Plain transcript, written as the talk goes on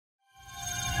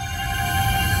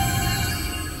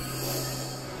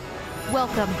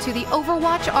Welcome to the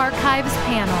Overwatch Archives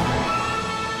panel.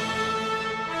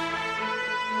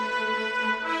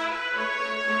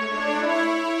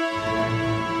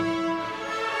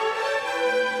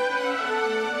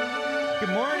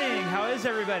 Good morning. How is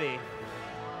everybody?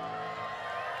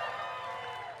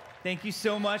 Thank you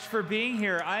so much for being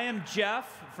here. I am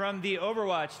Jeff from the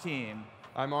Overwatch team.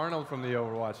 I'm Arnold from the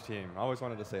Overwatch team. I always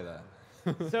wanted to say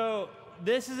that. So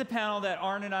this is a panel that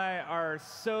Arn and I are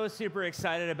so super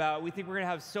excited about. We think we're going to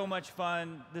have so much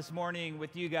fun this morning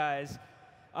with you guys.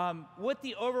 What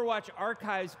the Overwatch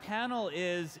Archives panel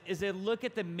is a look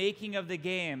at the making of the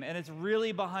game, and it's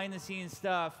really behind-the-scenes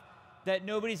stuff that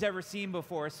nobody's ever seen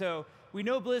before. So we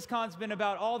know BlizzCon's been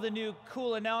about all the new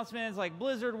cool announcements like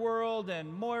Blizzard World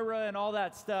and Moira and all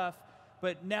that stuff,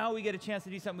 but now we get a chance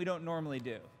to do something we don't normally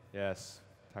do. Yes,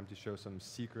 time to show some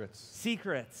secrets.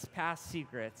 Secrets, past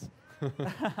secrets.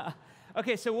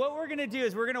 Okay, so what we're going to do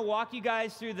is we're going to walk you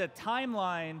guys through the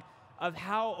timeline of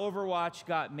how Overwatch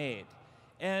got made.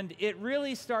 And it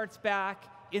really starts back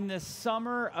in the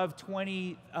summer of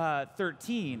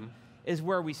 2013 is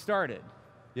where we started.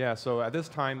 Yeah, so at this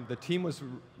time, the team was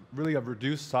really of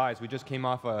reduced size. We just came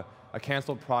off a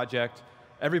canceled project.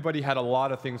 Everybody had a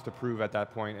lot of things to prove at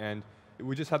that point, and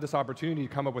we just had this opportunity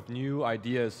to come up with new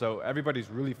ideas, so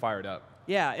everybody's really fired up.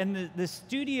 Yeah, and the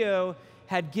studio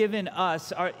had given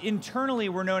us, internally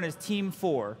we're known as Team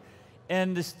 4,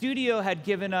 and the studio had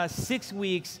given us 6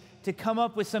 weeks to come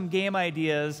up with some game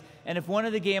ideas, and if one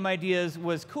of the game ideas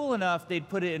was cool enough, they'd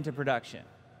put it into production.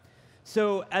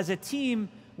 So as a team,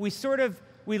 we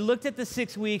looked at the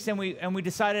 6 weeks and we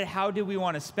decided how do we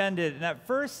want to spend it. And at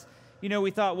first,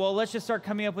 we thought, well, let's just start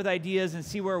coming up with ideas and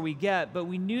see where we get. But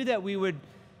we knew that we would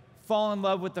fall in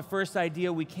love with the first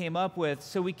idea we came up with.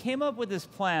 So we came up with this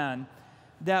plan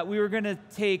that we were going to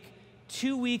take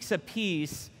 2 weeks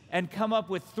apiece and come up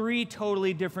with 3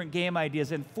 totally different game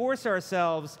ideas and force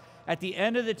ourselves at the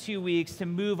end of the 2 weeks to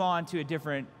move on to a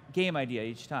different game idea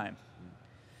each time.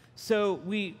 So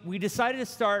we decided to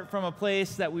start from a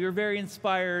place that we were very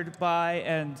inspired by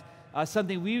and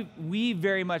something we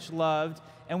very much loved,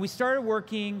 and we started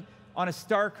working on a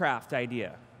StarCraft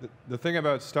idea. The thing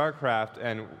about StarCraft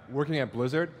and working at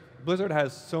Blizzard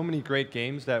has so many great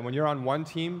games that when you're on one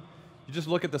team, you just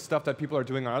look at the stuff that people are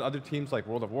doing on other teams like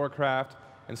World of Warcraft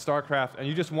and StarCraft, and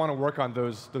you just want to work on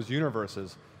those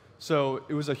universes. So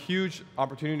it was a huge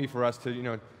opportunity for us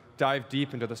to dive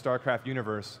deep into the StarCraft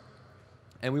universe.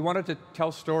 And we wanted to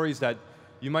tell stories that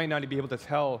you might not be able to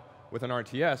tell with an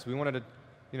RTS. We wanted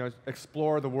to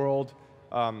explore the world,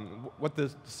 what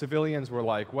the civilians were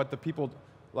like, what the people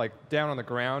down on the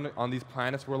ground on these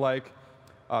planets were like.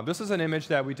 This is an image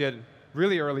that we did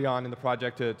really early on in the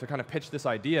project to kind of pitch this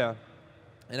idea.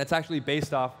 And it's actually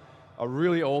based off a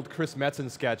really old Chris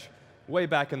Metzen sketch way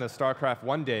back in the StarCraft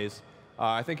 1 days.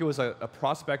 I think it was a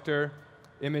prospector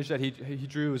image that he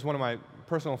drew. It was one of my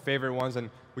personal favorite ones, and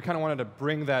we kind of wanted to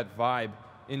bring that vibe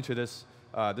into this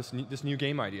new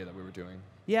game idea that we were doing.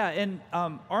 Yeah, and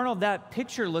Arnold, that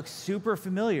picture looks super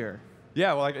familiar.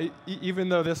 Yeah, well, even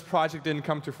though this project didn't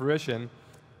come to fruition,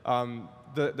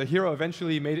 the hero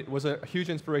eventually was a huge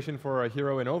inspiration for a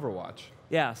hero in Overwatch.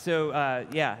 Yeah, so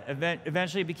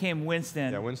eventually it became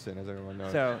Winston. Yeah, Winston, as everyone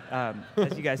knows. So,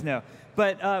 as you guys know.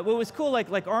 But what was cool,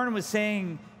 like Arnold was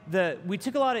saying, we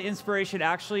took a lot of inspiration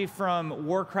actually from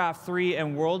Warcraft 3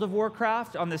 and World of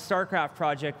Warcraft on the StarCraft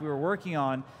project we were working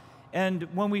on. And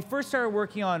when we first started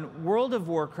working on World of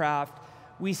Warcraft,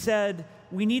 we said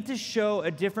we need to show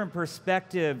a different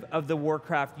perspective of the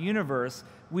Warcraft universe.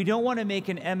 We don't want to make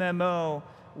an MMO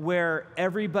where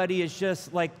everybody is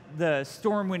just like the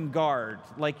Stormwind Guard,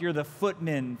 like you're the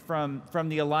footman from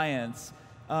the Alliance.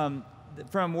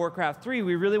 From Warcraft 3,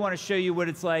 we really want to show you what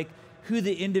it's like, who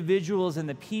the individuals and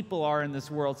the people are in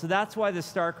this world. So that's why the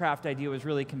StarCraft idea was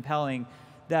really compelling,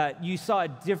 that you saw a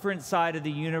different side of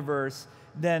the universe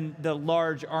than the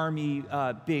large army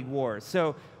big wars.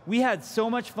 So we had so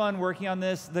much fun working on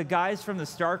this. The guys from the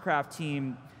StarCraft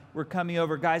team were coming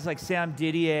over, guys like Sam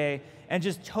Didier, and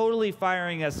just totally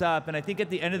firing us up. And I think at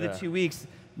the end of the 2 weeks,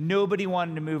 nobody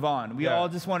wanted to move on. We all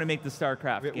just want to make the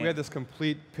StarCraft game. We had this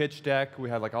complete pitch deck. We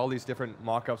had all these different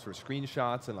mock-ups for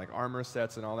screenshots and armor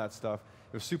sets and all that stuff.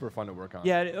 It was super fun to work on.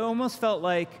 Yeah, it almost felt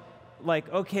like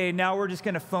okay, now we're just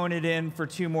going to phone it in for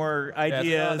 2 more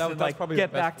ideas and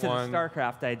get back to the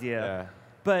StarCraft idea. Yeah.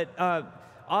 But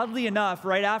oddly enough,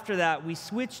 right after that, we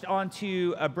switched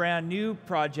onto a brand new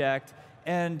project.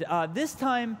 And this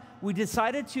time, we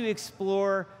decided to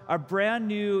explore a brand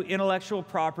new intellectual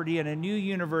property and a new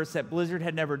universe that Blizzard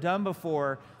had never done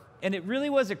before. And it really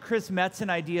was a Chris Metzen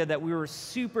idea that we were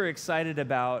super excited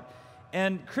about.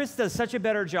 And Chris does such a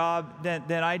better job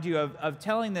than I do of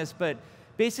telling this, but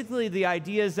basically the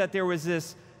idea is that there was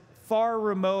this far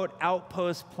remote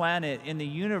outpost planet in the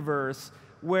universe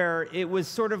where it was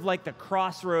sort of like the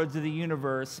crossroads of the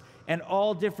universe, and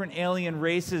all different alien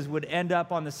races would end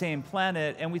up on the same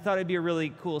planet, and we thought it'd be a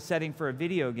really cool setting for a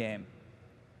video game.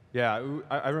 Yeah,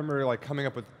 I remember like coming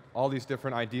up with all these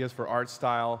different ideas for art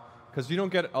style, because you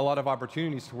don't get a lot of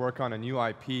opportunities to work on a new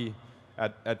IP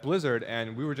at Blizzard,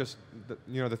 and we were just,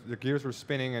 the gears were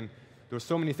spinning, and there were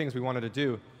so many things we wanted to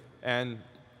do. And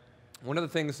one of the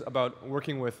things about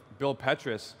working with Bill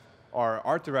Petrus, our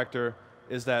art director,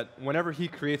 is that whenever he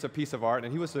creates a piece of art,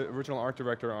 and he was the original art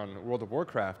director on World of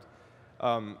Warcraft,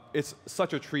 it's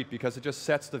such a treat because it just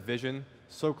sets the vision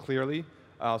so clearly.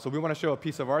 So we want to show a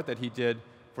piece of art that he did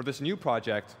for this new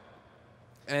project.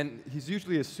 And he's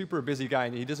usually a super busy guy,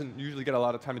 and he doesn't usually get a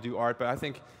lot of time to do art, but I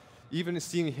think even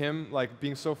seeing him like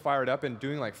being so fired up and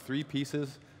doing like 3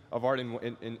 pieces of art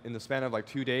in the span of like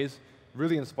 2 days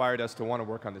really inspired us to want to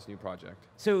work on this new project.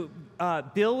 So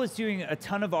Bill was doing a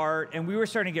ton of art, and we were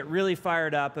starting to get really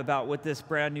fired up about what this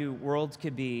brand new world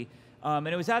could be. And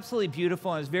it was absolutely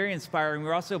beautiful, and it was very inspiring. We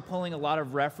were also pulling a lot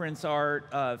of reference art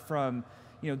from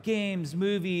games,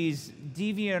 movies,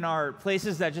 DeviantArt,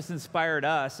 places that just inspired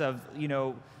us of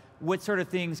what sort of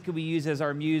things could we use as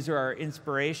our muse or our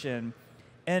inspiration.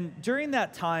 And during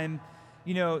that time,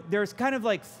 there's kind of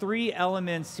like 3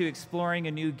 elements to exploring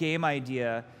a new game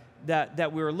idea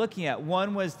that we were looking at.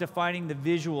 One was defining the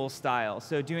visual style,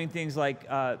 so doing things like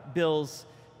Bill's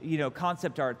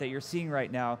concept art that you're seeing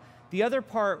right now. The other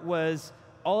part was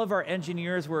all of our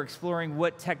engineers were exploring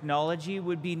what technology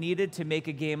would be needed to make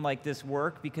a game like this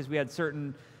work, because we had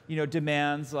certain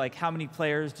demands, like how many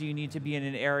players do you need to be in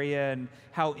an area, and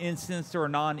how instanced or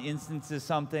non-instanced is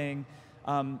something.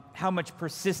 How much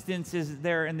persistence is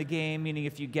there in the game, meaning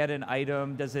if you get an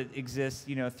item, does it exist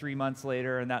 3 months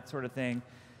later, and that sort of thing.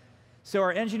 So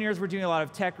our engineers were doing a lot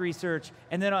of tech research,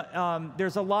 and then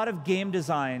there's a lot of game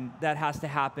design that has to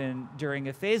happen during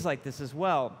a phase like this as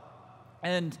well.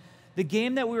 And the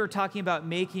game that we were talking about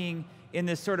making in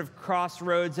this sort of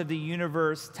crossroads of the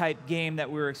universe type game that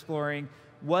we were exploring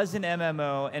was an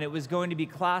MMO, and it was going to be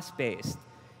class-based.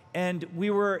 And we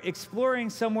were exploring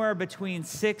somewhere between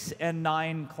 6 and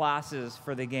 9 classes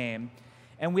for the game.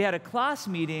 And we had a class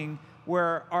meeting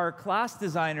where our class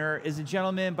designer is a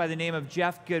gentleman by the name of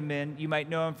Jeff Goodman. You might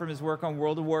know him from his work on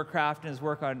World of Warcraft and his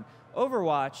work on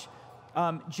Overwatch.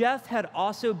 Jeff had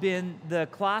also been the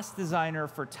class designer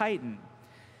for Titan.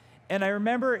 And I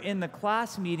remember in the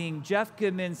class meeting, Jeff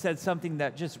Goodman said something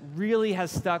that just really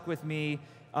has stuck with me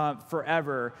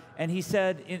forever. And he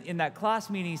said, in that class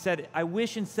meeting, he said, I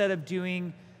wish instead of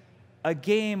doing a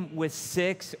game with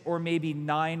 6 or maybe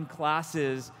 9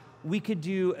 classes, we could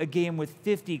do a game with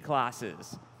 50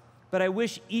 classes. But I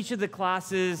wish each of the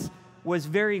classes was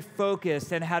very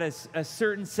focused and had a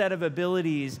certain set of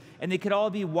abilities, and they could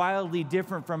all be wildly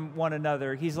different from one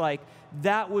another. He's like,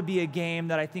 that would be a game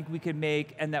that I think we could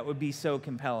make, and that would be so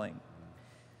compelling.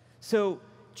 So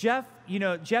Jeff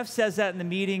says that in the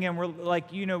meeting, and we're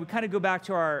like, we kind of go back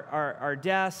to our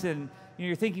desks, and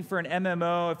you're thinking for an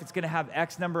MMO, if it's going to have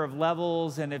X number of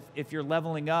levels, and if you're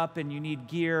leveling up and you need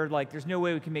gear, like there's no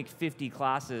way we can make 50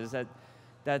 classes.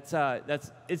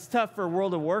 It's tough for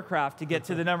World of Warcraft to get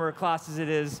to the number of classes it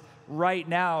is right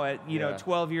now at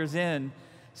 12 years in.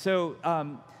 So,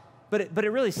 but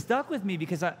it really stuck with me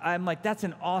because I'm like, that's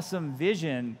an awesome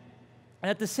vision.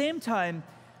 And at the same time,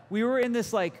 we were in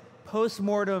this like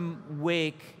post-mortem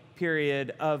wake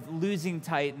period of losing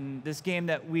Titan, this game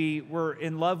that we were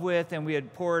in love with and we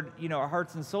had poured our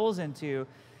hearts and souls into.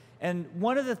 And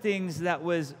one of the things that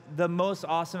was the most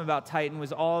awesome about Titan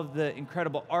was all of the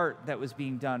incredible art that was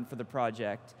being done for the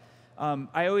project.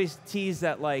 I always tease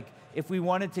that like if we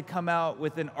wanted to come out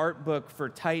with an art book for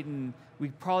Titan, we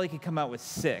probably could come out with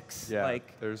 6. Yeah,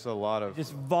 like there's a lot of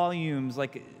just volumes.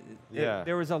 Like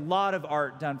there was a lot of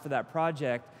art done for that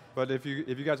project. But if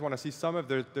you guys want to see some of,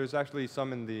 there's actually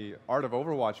some in the Art of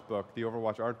Overwatch book, the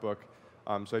Overwatch art book.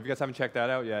 So if you guys haven't checked that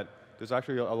out yet, there's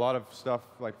actually a lot of stuff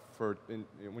like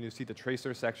when you see the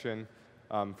tracer section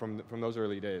from those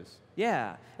early days.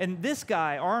 Yeah, and this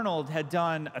guy Arnold had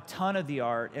done a ton of the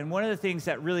art, and one of the things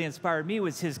that really inspired me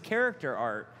was his character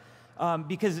art,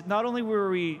 because not only were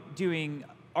we doing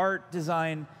art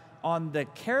design on the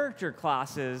character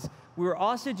classes, we were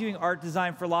also doing art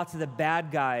design for lots of the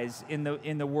bad guys in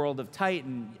the world of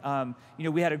Titan.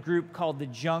 We had a group called the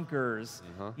Junkers,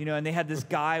 and they had this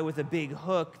guy with a big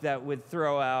hook that would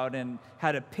throw out and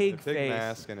had a pig face. A big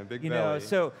mask and a big belly.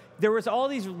 So there was all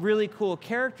these really cool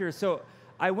characters. So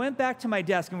I went back to my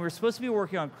desk, and we were supposed to be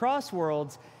working on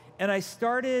Crossworlds, and I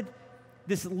started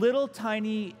this little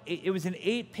tiny, it was an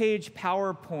 8-page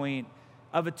PowerPoint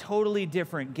of a totally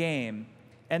different game.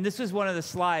 And this was one of the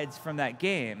slides from that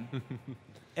game.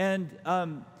 And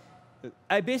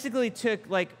I basically took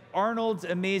like Arnold's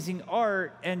amazing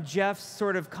art and Jeff's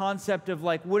sort of concept of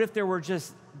like, what if there were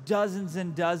just dozens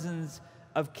and dozens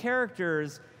of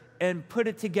characters, and put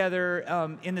it together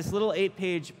in this little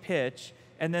 8-page pitch.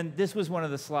 And then this was one of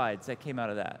the slides that came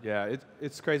out of that. Yeah,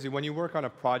 it's crazy. When you work on a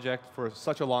project for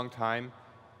such a long time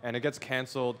and it gets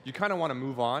canceled, you kind of want to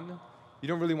move on. You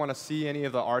don't really want to see any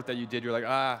of the art that you did. You're like,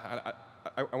 I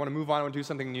want to move on and do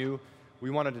something new.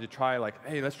 We wanted to try, like,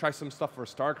 hey, let's try some stuff for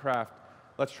StarCraft.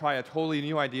 Let's try a totally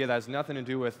new idea that has nothing to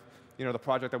do with the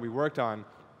project that we worked on.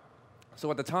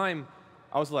 So at the time,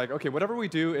 I was like, OK, whatever we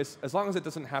do, is as long as it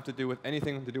doesn't have to do with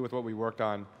anything to do with what we worked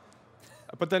on.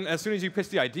 But then as soon as you pitch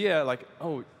the idea, like,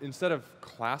 oh, instead of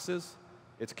classes,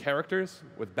 it's characters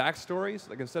with backstories.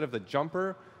 Like, instead of the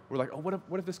jumper, we're like, oh,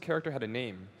 what if this character had a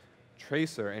name?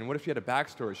 Tracer. And what if she had a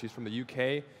backstory? She's from the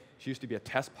UK. She used to be a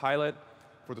test pilot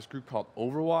for this group called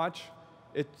Overwatch.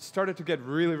 It started to get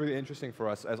really, really interesting for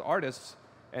us as artists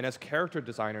and as character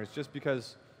designers, just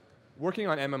because working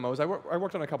on MMOs, I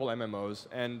worked on a couple MMOs,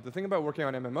 and the thing about working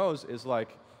on MMOs is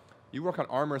like, you work on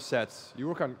armor sets, you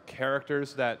work on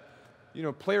characters that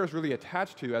players really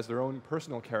attach to as their own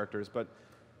personal characters, but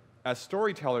as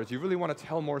storytellers, you really want to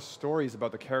tell more stories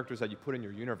about the characters that you put in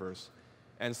your universe.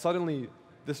 And suddenly,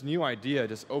 this new idea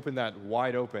just opened that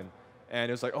wide open. And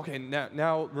it was like, OK,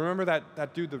 now remember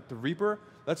that dude, the Reaper?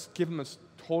 Let's give him a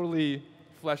totally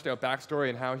fleshed out backstory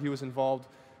and how he was involved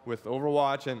with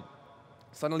Overwatch. And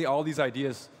suddenly, all these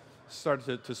ideas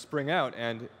started to spring out,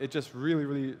 and it just really,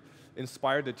 really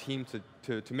inspired the team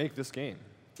to make this game.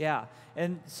 Yeah,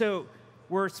 and so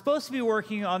we're supposed to be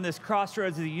working on this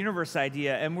Crossroads of the Universe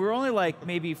idea, and we're only like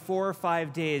maybe 4 or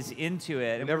 5 days into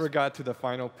it. We never got to the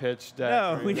final pitch deck.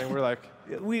 No, we're like,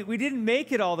 we didn't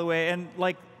make it all the way, and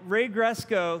like Ray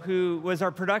Gresco, who was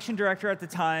our production director at the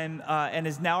time and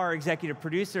is now our executive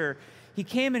producer, he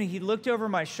came and he looked over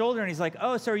my shoulder and he's like,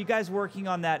 oh, so are you guys working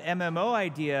on that MMO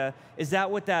idea? Is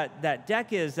that what that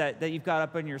deck is that you've got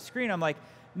up on your screen? I'm like,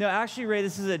 no, actually, Ray,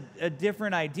 this is a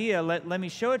different idea. Let me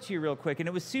show it to you real quick. And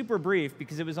it was super brief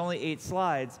because it was only 8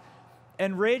 slides.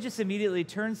 And Ray just immediately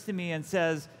turns to me and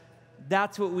says,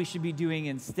 that's what we should be doing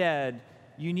instead.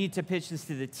 You need to pitch this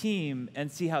to the team and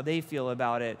see how they feel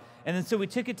about it. And then so we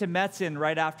took it to Metzen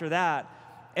right after that.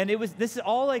 And this is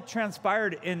all like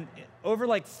transpired in over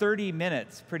like 30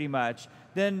 minutes, pretty much.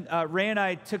 Then Ray and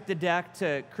I took the deck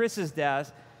to Chris's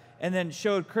desk and then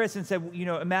showed Chris and said,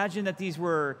 imagine that these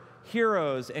were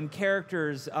heroes and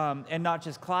characters and not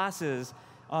just classes,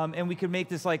 and we could make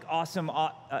this like awesome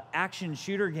action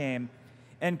shooter game.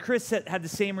 And Chris had the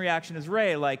same reaction as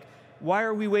Ray, like, why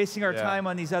are we wasting our time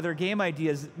on these other game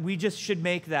ideas? We just should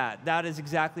make that. That is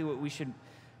exactly what we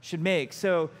should make.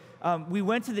 So we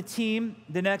went to the team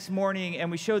the next morning and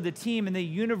we showed the team, and they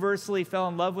universally fell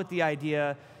in love with the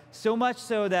idea, so much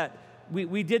so that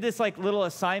we did this like little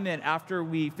assignment after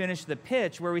we finished the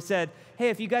pitch where we said, hey,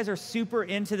 if you guys are super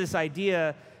into this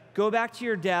idea, go back to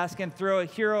your desk and throw a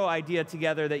hero idea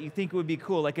together that you think would be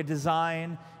cool, like a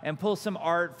design, and pull some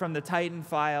art from the Titan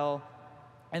file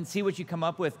and see what you come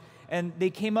up with. And they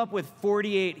came up with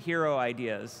 48 hero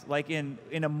ideas, like in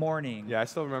a morning. Yeah, I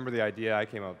still remember the idea I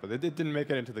came up with. It didn't make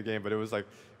it into the game, but it was like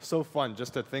so fun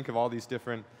just to think of all these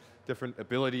different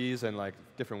abilities and like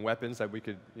different weapons that we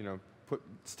could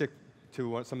stick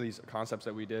to some of these concepts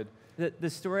that we did. The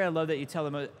story I love that you tell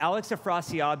them, Alex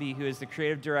Afrasiabi, who is the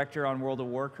creative director on World of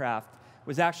Warcraft,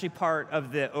 was actually part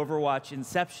of the Overwatch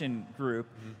Inception group.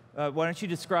 Mm-hmm. Why don't you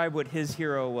describe what his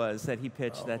hero was that he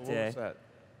pitched that day? What was that?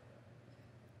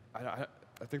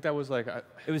 I think that was like...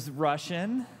 It was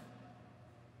Russian. Do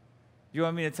you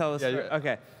want me to tell the story? Yeah.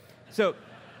 Okay. So...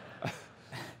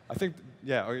 I think...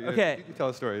 Yeah, okay. You can tell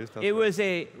the story. It was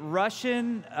a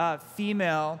Russian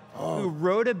female who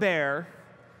rode a bear.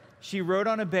 She rode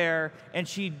on a bear, and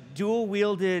she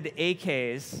dual-wielded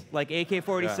AKs, like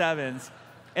AK-47s. Yeah.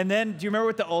 And then, do you remember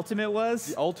what the ultimate was?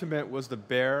 The ultimate was the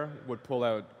bear would pull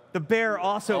out... The bear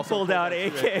also pulled out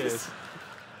AKs.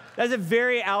 That's a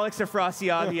very Alex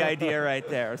Afrasiabi idea right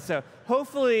there. So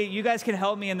hopefully you guys can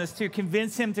help me in this too.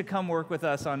 Convince him to come work with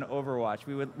us on Overwatch.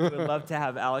 We would love to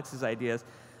have Alex's ideas.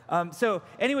 So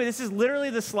anyway, this is literally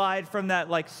the slide from that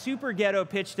like super ghetto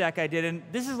pitch deck I did. And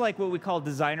this is like what we call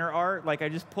designer art. Like I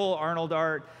just pull Arnold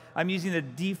art. I'm using the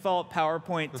default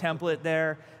PowerPoint template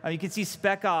there. You can see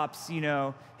Spec Ops,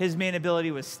 his main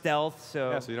ability was stealth.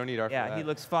 So you don't need art for that. Yeah, he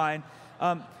looks fine.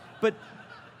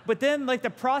 But then like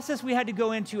the process we had to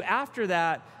go into after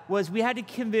that was we had to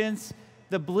convince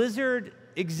the Blizzard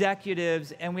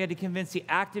executives, and we had to convince the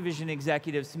Activision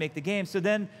executives to make the game. So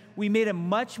then we made a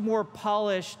much more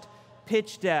polished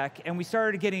pitch deck, and we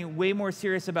started getting way more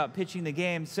serious about pitching the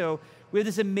game. So we have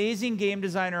this amazing game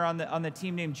designer on the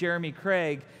team named Jeremy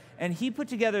Craig, and he put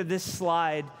together this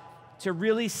slide to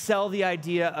really sell the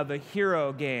idea of a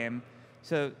hero game.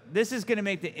 So this is going to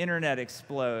make the internet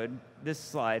explode, this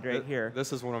slide right here.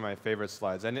 This is one of my favorite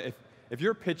slides. And if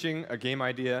you're pitching a game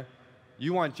idea,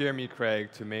 you want Jeremy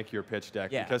Craig to make your pitch deck,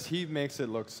 because he makes it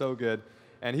look so good.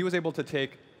 And he was able to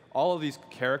take all of these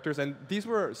characters, and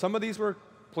some of these were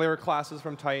player classes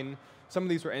from Titan, some of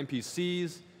these were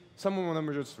NPCs, some of them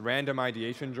were just random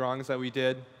ideation drawings that we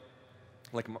did.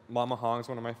 Like Mama Hong's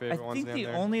one of my favorite ones. I think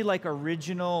the only like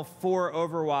original for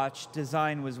Overwatch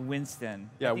design was Winston.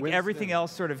 Yeah, I think everything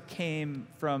else sort of came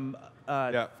from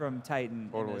Titan.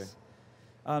 Totally.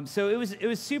 So it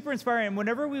was super inspiring. And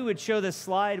whenever we would show this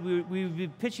slide, we would be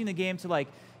pitching the game to like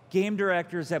game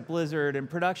directors at Blizzard and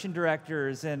production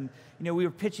directors, and we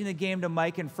were pitching the game to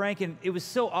Mike and Frank, and it was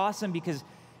so awesome because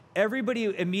everybody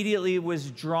immediately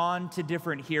was drawn to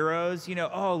different heroes.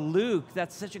 Oh, Luke,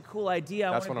 that's such a cool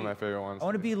idea. That's one of my favorite ones. I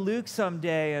want to be Luke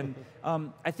someday. And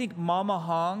I think Mama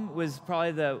Hong was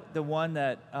probably the one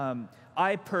that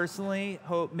I personally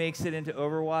hope makes it into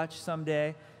Overwatch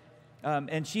someday.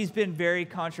 And she's been very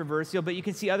controversial, but you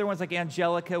can see other ones like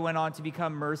Angelica went on to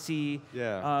become Mercy.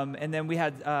 Yeah. And then we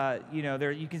had,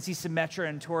 there you can see Symmetra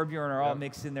and Torbjorn are all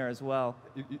mixed in there as well.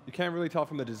 You can't really tell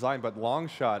from the design, but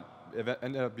Longshot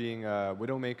ended up being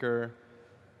Widowmaker.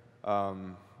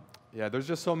 Yeah, there's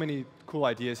just so many cool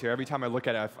ideas here. Every time I look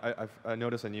at it, I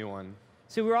notice a new one.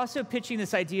 So we're also pitching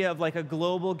this idea of like a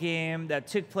global game that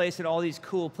took place in all these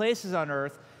cool places on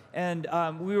Earth. And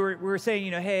we were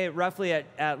saying, hey, roughly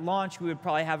at launch, we would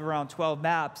probably have around 12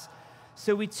 maps.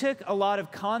 So we took a lot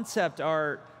of concept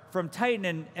art from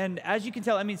Titan, and as you can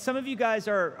tell, I mean, some of you guys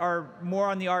are more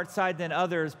on the art side than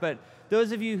others, but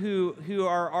those of you who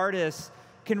are artists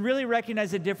can really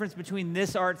recognize the difference between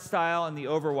this art style and the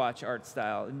Overwatch art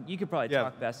style. And you could probably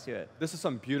talk best to it. This is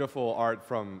some beautiful art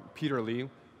from Peter Lee,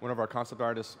 one of our concept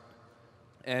artists.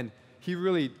 And he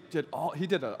really did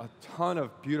a ton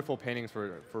of beautiful paintings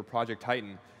for Project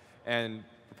Titan. And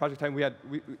for Project Titan, we had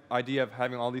idea of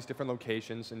having all these different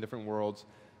locations in different worlds.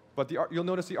 But you'll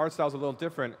notice the art style is a little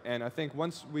different. And I think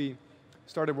once we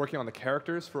started working on the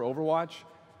characters for Overwatch,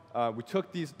 we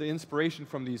took the inspiration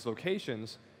from these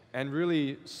locations and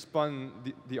really spun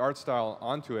the art style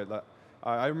onto it.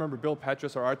 I remember Bill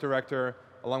Petrus, our art director,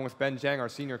 along with Ben Jang, our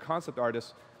senior concept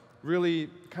artist, really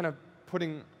kind of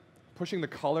pushing the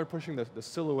color, pushing the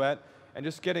silhouette, and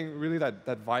just getting really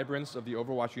that vibrance of the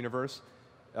Overwatch universe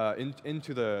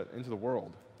into the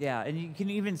world. Yeah, and you can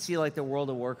even see like the World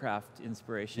of Warcraft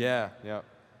inspiration. Yeah.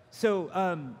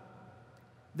 So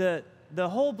the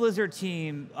whole Blizzard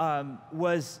team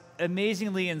was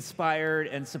amazingly inspired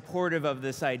and supportive of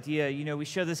this idea. We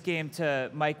show this game to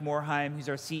Mike Morheim, who's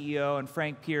our CEO, and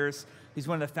Frank Pierce, who's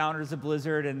one of the founders of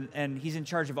Blizzard, and he's in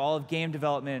charge of all of game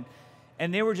development.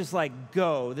 And they were just like,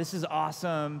 go, this is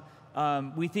awesome.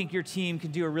 We think your team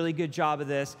can do a really good job of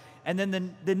this. And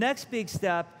then the next big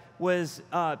step was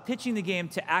pitching the game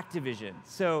to Activision.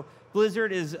 So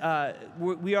Blizzard is,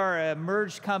 we are a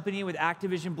merged company with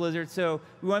Activision Blizzard, so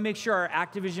we want to make sure our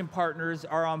Activision partners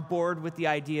are on board with the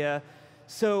idea.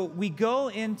 So we go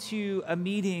into a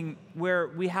meeting where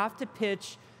we have to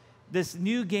pitch this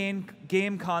new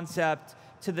game concept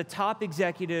to the top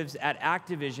executives at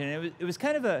Activision. It was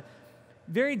kind of a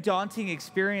very daunting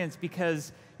experience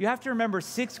because you have to remember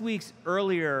 6 weeks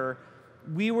earlier,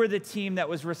 we were the team that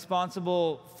was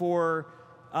responsible for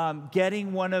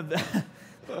getting one of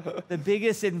the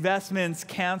biggest investments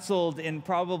canceled in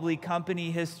probably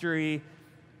company history,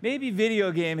 maybe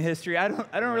video game history. I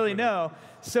don't really know.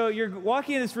 So you're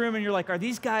walking in this room and you're like, are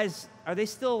these guys, are they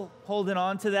still holding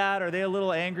on to that? Are they a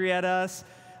little angry at us?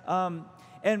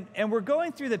 And we're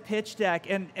going through the pitch deck,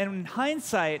 and in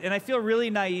hindsight, and I feel really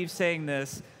naive saying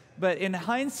this, but in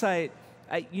hindsight,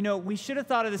 we should have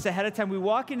thought of this ahead of time. We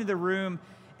walk into the room,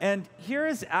 and here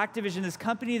is Activision, this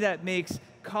company that makes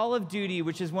Call of Duty,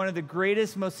 which is one of the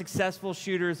greatest, most successful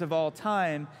shooters of all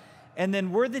time. And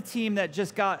then we're the team that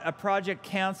just got a project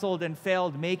canceled and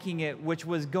failed making it, which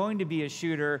was going to be a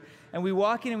shooter. And we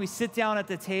walk in and we sit down at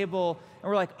the table, and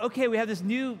we're like, okay, we have this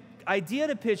new idea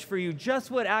to pitch for you,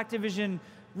 just what Activision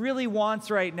really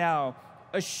wants right now,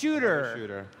 a shooter. A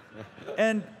shooter.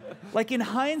 And like in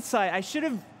hindsight, I should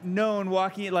have known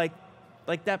walking in, like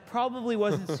that probably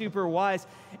wasn't super wise.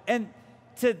 And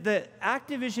to the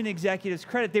Activision executives'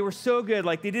 credit, they were so good.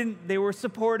 Like they were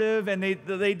supportive, and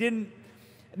they didn't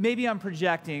maybe I'm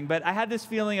projecting, but I had this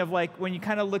feeling of like when you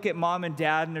kind of look at mom and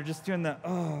dad and they're just doing the,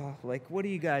 oh, like, what are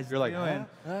you guys doing? You're like,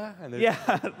 huh? And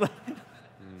yeah.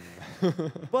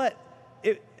 But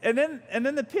and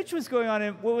then the pitch was going on,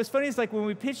 and what was funny is like when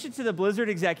we pitched it to the Blizzard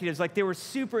executives, like they were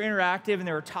super interactive and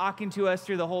they were talking to us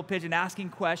through the whole pitch and asking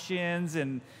questions,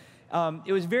 and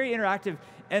it was very interactive.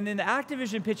 And in the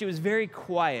Activision pitch, it was very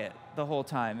quiet the whole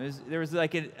time.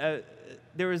 It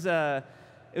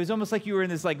was almost like you were in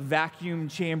this like vacuum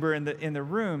chamber in the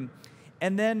room.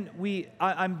 And then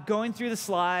I'm going through the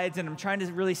slides and I'm trying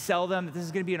to really sell them that this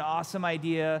is going to be an awesome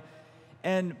idea.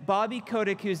 And Bobby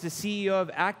Kotick, who's the CEO of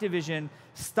Activision,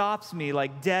 stops me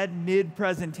like dead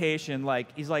mid-presentation.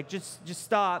 Like he's like, just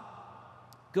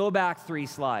stop, go back 3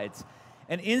 slides.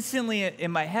 And instantly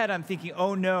in my head, I'm thinking,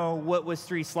 oh no, what was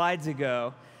 3 slides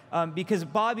ago? Because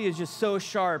Bobby is just so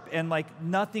sharp and like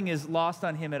nothing is lost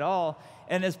on him at all.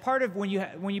 And as part of when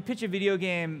you pitch a video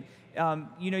game,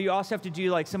 you also have to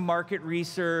do like some market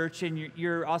research, and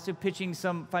you're also pitching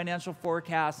some financial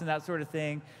forecasts and that sort of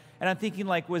thing. And I'm thinking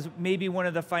like, was maybe one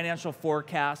of the financial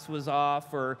forecasts was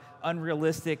off or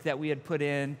unrealistic that we had put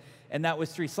in, and that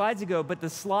was 3 slides ago. But the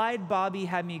slide Bobby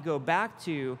had me go back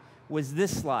to was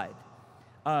this slide.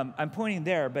 I'm pointing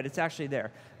there, but it's actually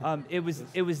there. It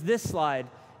was this slide,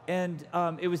 and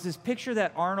it was this picture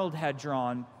that Arnold had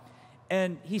drawn.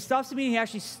 And he stops me, and he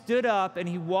actually stood up, and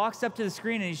he walks up to the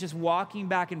screen, and he's just walking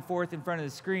back and forth in front of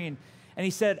the screen. And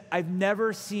he said, I've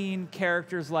never seen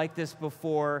characters like this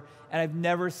before, and I've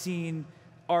never seen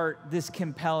art this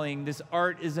compelling. This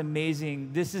art is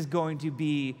amazing. This is going to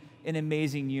be an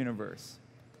amazing universe.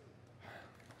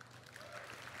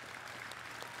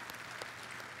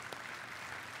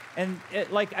 And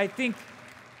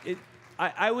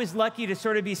I was lucky to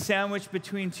sort of be sandwiched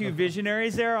between 2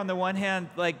 visionaries there. On the one hand,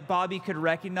 like Bobby could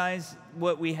recognize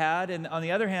what we had, and on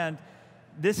the other hand,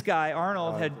 this guy,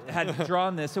 Arnold, had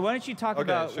drawn this. So why don't you talk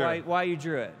about why you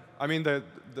drew it? I mean, the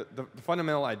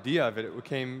fundamental idea of it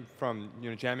came from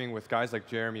jamming with guys like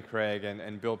Jeremy Craig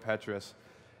and Bill Petrus.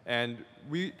 And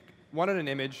we wanted an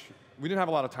image. We didn't have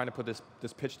a lot of time to put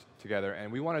this pitch together,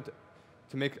 and we wanted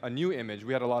to make a new image.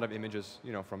 We had a lot of images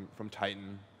from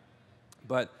Titan.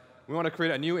 But we want to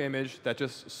create a new image that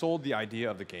just sold the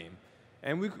idea of the game.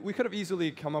 And we could have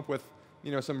easily come up with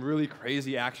some really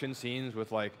crazy action scenes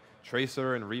with like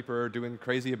Tracer and Reaper doing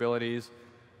crazy abilities.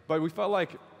 But we felt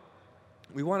like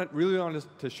we really wanted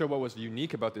to show what was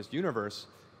unique about this universe.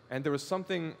 And there was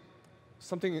something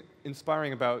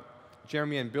inspiring about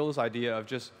Jeremy and Bill's idea of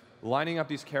just lining up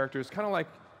these characters, kind of like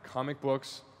comic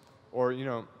books or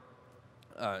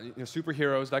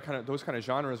superheroes, those kind of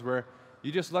genres where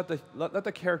you just let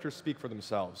the characters speak for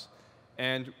themselves.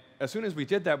 And as soon as we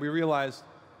did that, we realized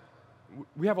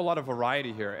we have a lot of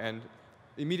variety here, and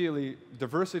immediately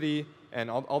diversity and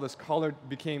all this color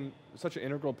became such an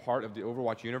integral part of the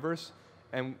Overwatch universe.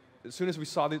 And as soon as we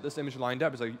saw this image lined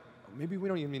up, it's like, maybe we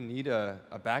don't even need a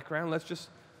background. Let's just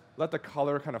let the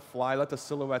color kind of fly, let the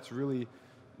silhouettes really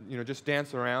just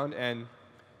dance around. And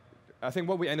I think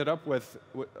what we ended up with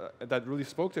that really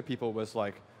spoke to people was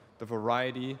like the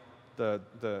variety, the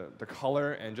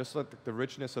color, and just like the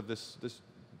richness of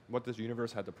what this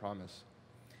universe had to promise.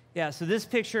 Yeah, so this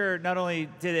picture, not only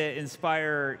did it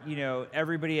inspire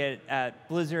everybody at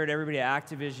Blizzard, everybody at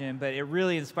Activision, but it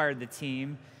really inspired the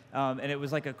team, and it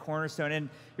was like a cornerstone. And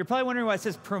you're probably wondering why it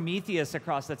says Prometheus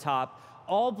across the top.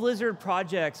 All Blizzard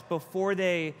projects, before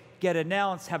they get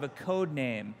announced, have a code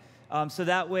name. So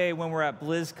that way, when we're at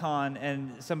BlizzCon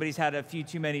and somebody's had a few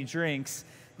too many drinks,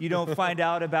 you don't find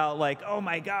out about like, oh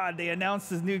my God, they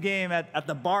announced this new game at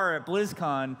the bar at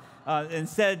BlizzCon.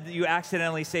 Instead, you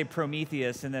accidentally say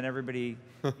Prometheus, and then everybody,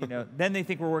 then they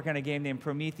think we're working on a game named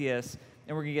Prometheus,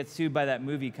 and we're gonna get sued by that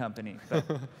movie company.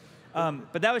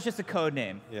 But that was just a code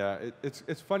name. Yeah,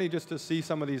 it's funny just to see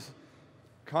some of these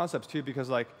concepts too, because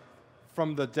like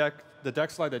from the deck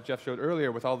slide that Jeff showed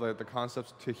earlier with all the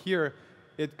concepts to here,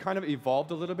 it kind of evolved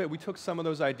a little bit. We took some of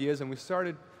those ideas and we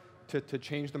started to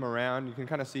change them around. You can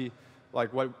kind of see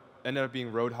like what ended up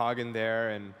being Roadhog in there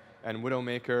and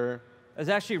Widowmaker. It was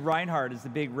actually Reinhardt is the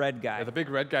big red guy. Yeah, the big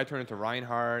red guy turned into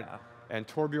Reinhardt. Yeah. And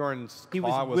Torbjorn's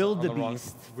claw was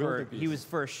wildebeest. He was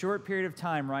for a short period of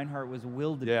time. Reinhardt was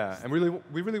wildebeest. Yeah, and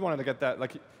we really wanted to get that.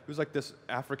 Like it was like this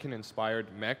African-inspired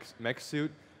mech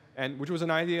suit, and which was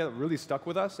an idea that really stuck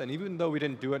with us. And even though we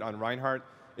didn't do it on Reinhardt,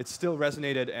 it still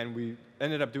resonated, and we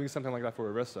ended up doing something like that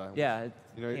for Orisa. Yeah, it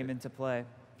came into play.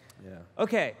 Yeah.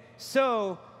 Okay,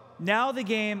 so now the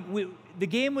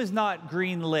game was not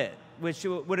green lit. Which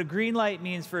what a green light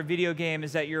means for a video game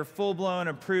is that you're full-blown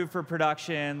approved for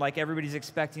production, like everybody's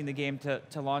expecting the game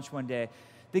to launch one day.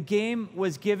 the game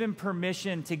was given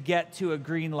permission to get to a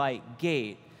green light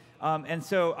gate. And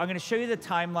so I'm going to show you the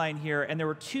timeline here, and there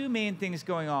were two main things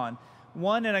going on.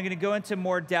 One, and I'm going to go into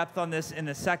more depth on this in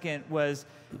a second, was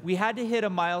we had to hit a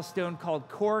milestone called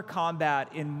core combat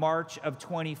in March of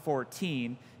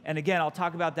 2014. And again, I'll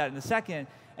talk about that in a second.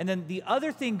 And then the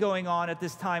other thing going on at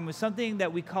this time was something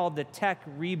that we called the tech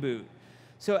reboot.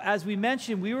 So as we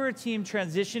mentioned, we were a team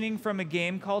transitioning from a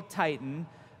game called Titan,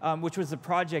 which was the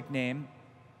project name,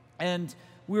 and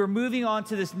we were moving on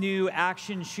to this new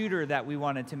action shooter that we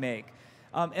wanted to make.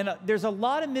 There's a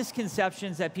lot of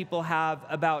misconceptions that people have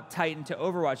about Titan to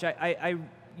Overwatch. I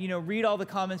read all the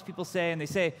comments people say, and they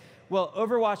say, well,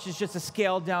 Overwatch is just a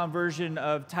scaled down version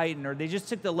of Titan, or they just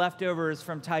took the leftovers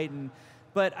from Titan.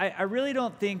 But I really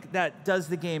don't think that does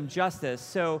the game justice.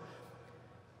 So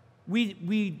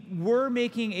we were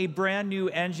making a brand new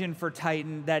engine for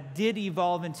Titan that did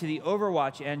evolve into the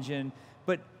Overwatch engine,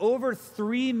 but over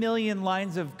 3 million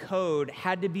lines of code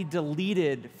had to be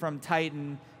deleted from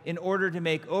Titan in order to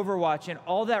make Overwatch, and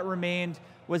all that remained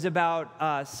was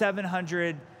about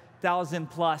 700,000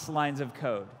 plus lines of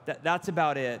code. That's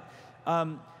about it.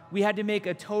 We had to make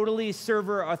a totally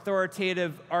server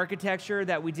authoritative architecture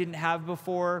that we didn't have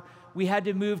before. We had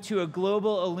to move to a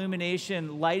global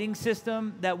illumination lighting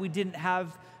system that we didn't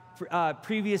have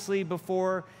previously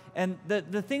before. And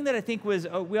the thing that I think was,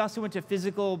 we also went to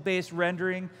physical-based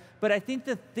rendering, but I think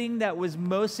the thing that was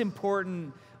most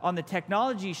important on the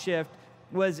technology shift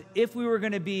was if we were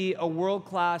going to be a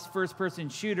world-class first-person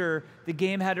shooter, the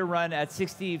game had to run at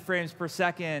 60 frames per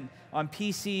second on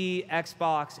PC,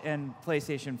 Xbox, and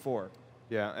PlayStation 4.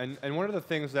 Yeah, and one of the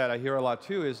things that I hear a lot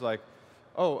too is like,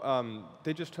 oh,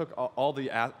 they just took all the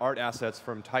art assets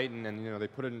from Titan and they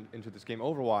put it into this game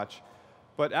Overwatch.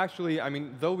 But actually, I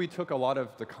mean, though we took a lot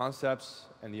of the concepts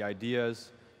and the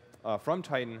ideas from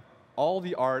Titan, all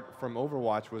the art from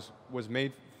Overwatch was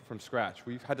made from scratch.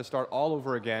 We've had to start all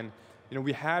over again.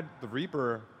 We had the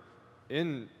Reaper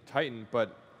in Titan,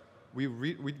 but we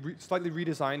slightly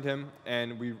redesigned him,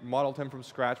 and we modeled him from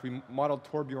scratch. We modeled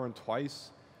Torbjorn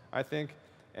twice, I think,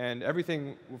 and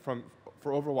everything for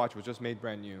Overwatch was just made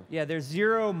brand new. Yeah, there's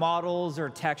 0 models or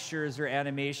textures or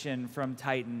animation from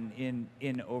Titan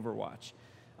in Overwatch.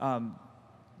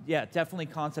 Yeah, definitely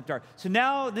concept art. So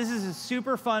now this is a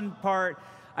super fun part.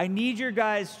 I need your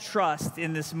guys' trust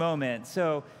in this moment.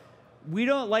 So we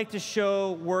don't like to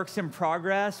show works in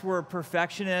progress. We're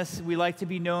perfectionists. We like to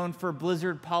be known for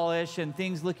Blizzard polish and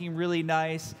things looking really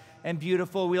nice and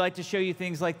beautiful. We like to show you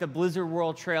things like the Blizzard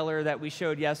World trailer that we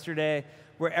showed yesterday,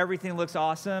 where everything looks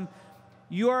awesome.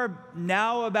 You are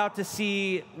now about to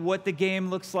see what the game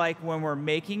looks like when we're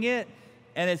making it,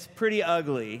 and it's pretty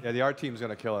ugly. Yeah, the art team's going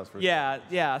to kill us for sure.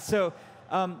 Yeah. So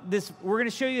we're going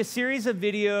to show you a series of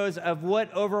videos of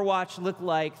what Overwatch looked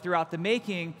like throughout the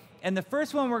making. And the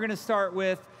first one we're going to start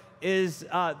with is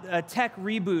a tech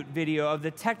reboot video of the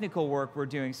technical work we're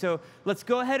doing. So let's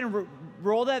go ahead and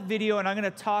roll that video, and I'm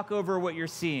going to talk over what you're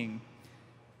seeing.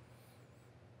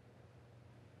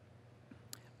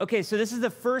 OK, so this is the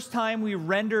first time we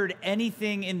rendered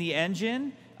anything in the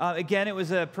engine. Again, it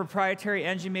was a proprietary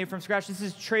engine made from scratch. This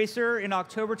is Tracer in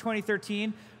October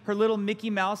 2013, her little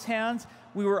Mickey Mouse hands.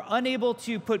 We were unable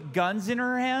to put guns in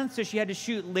her hands, so she had to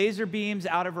shoot laser beams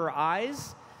out of her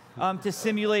eyes to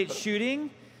simulate shooting.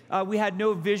 We had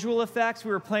no visual effects. We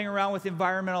were playing around with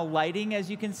environmental lighting, as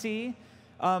you can see.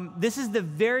 This is the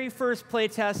very first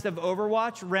playtest of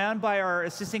Overwatch, ran by our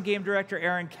assistant game director,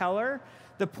 Aaron Keller.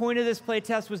 The point of this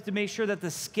playtest was to make sure that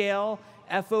the scale,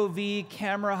 FOV,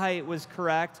 camera height was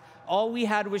correct. All we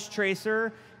had was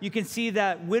Tracer. You can see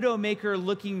that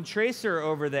Widowmaker-looking Tracer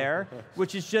over there,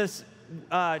 which is just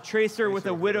Tracer with a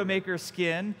Widowmaker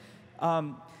skin.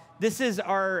 This is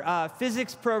our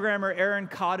physics programmer, Aaron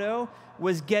Cotto,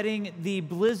 was getting the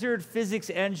Blizzard physics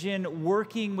engine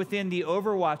working within the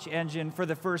Overwatch engine for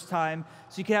the first time.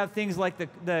 So you can have things like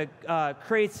the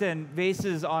crates and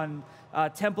vases on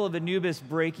Temple of Anubis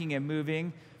breaking and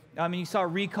moving. You saw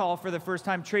Recall for the first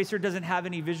time. Tracer doesn't have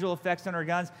any visual effects on her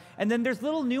guns. And then there's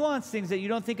little nuanced things that you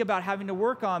don't think about having to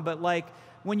work on, but like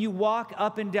when you walk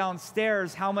up and down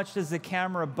stairs, how much does the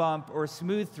camera bump or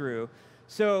smooth through?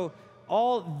 So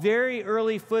all very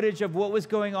early footage of what was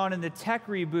going on in the tech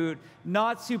reboot,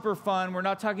 not super fun. We're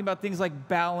not talking about things like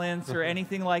balance or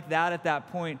anything like that at that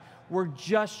point. We're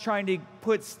just trying to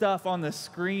put stuff on the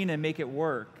screen and make it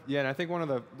work. Yeah, and I think one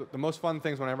of the most fun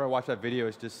things whenever I watch that video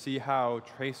is just see how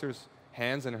Tracer's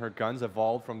hands and her guns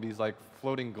evolved from these like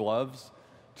floating gloves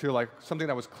to like something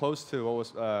that was close to what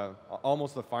was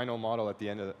almost the final model at the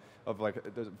end of like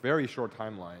a very short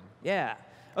timeline. Yeah.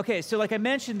 Okay, so like I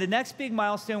mentioned, the next big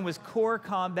milestone was core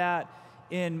combat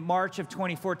in March of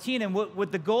 2014. And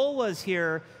what the goal was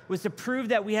here was to prove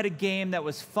that we had a game that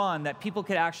was fun, that people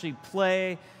could actually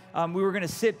play. We were going to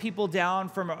sit people down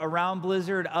from around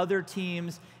Blizzard, other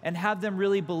teams, and have them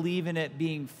really believe in it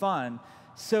being fun.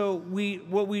 So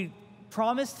what we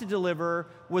promised to deliver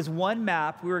was one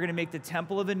map. We were going to make the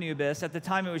Temple of Anubis. At the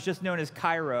time, it was just known as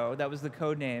Cairo. That was the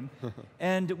code name.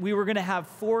 And we were going to have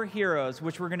 4 heroes,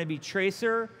 which were going to be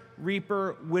Tracer,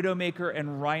 Reaper, Widowmaker,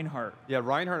 and Reinhardt. Yeah,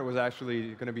 Reinhardt was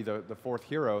actually going to be the 4th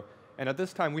hero. And at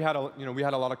this time, we had a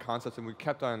lot of concepts, and we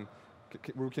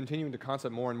were continuing to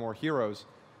concept more and more heroes.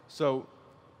 So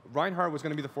Reinhardt was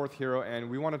going to be the 4th hero, and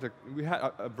we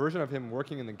had a version of him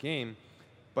working in the game,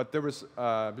 but there was,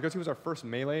 because he was our first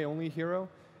melee-only hero,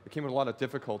 it came with a lot of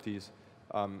difficulties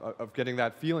of getting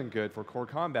that feeling good for core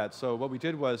combat. So what we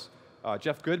did was,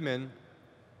 Jeff Goodman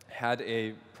had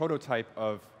a prototype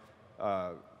of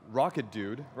Rocket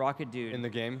Dude in the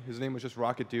game. His name was just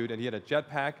Rocket Dude, and he had a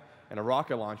jetpack and a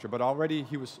rocket launcher, but already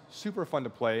he was super fun to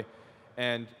play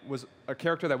and was a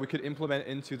character that we could implement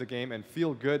into the game and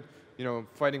feel good,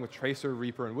 fighting with Tracer,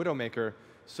 Reaper, and Widowmaker.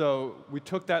 So we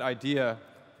took that idea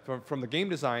from the game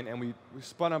design, and we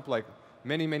spun up like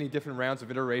many, many different rounds of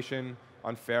iteration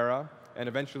on Pharah, and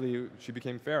eventually she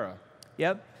became Pharah.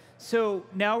 Yep. So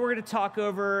now we're going to talk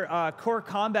over core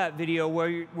combat video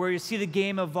where you see the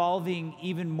game evolving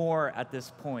even more at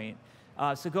this point.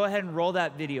 So go ahead and roll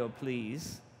that video,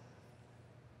 please.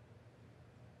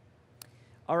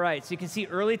 All right, so you can see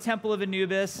early Temple of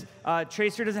Anubis.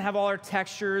 Tracer doesn't have all our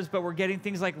textures, but we're getting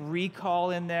things like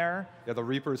recall in there. Yeah, the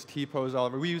Reaper's T-pose all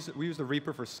over. We use the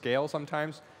Reaper for scale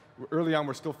sometimes. Early on,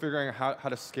 we're still figuring out how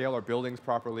to scale our buildings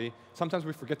properly. Sometimes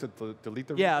we forget to delete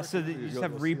the Reaper. Yeah, so you just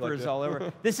have Reapers all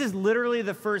over. This is literally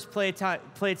the first play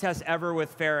test ever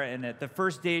with Pharah in it. The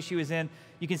first day she was in,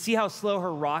 you can see how slow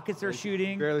her rockets are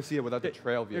shooting. You barely see it without the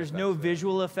trail view. There's no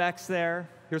visual effects there.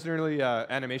 Here's an early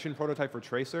animation prototype for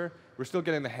Tracer. We're still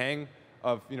getting the hang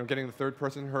of getting the third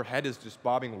person. Her head is just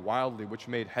bobbing wildly, which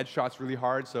made headshots really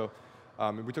hard. So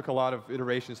we took a lot of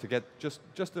iterations to get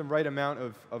just the right amount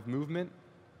of movement.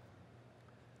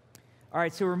 All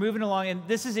right, so we're moving along, and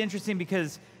this is interesting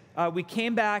because we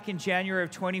came back in January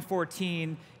of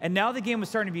 2014, and now the game was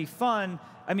starting to be fun.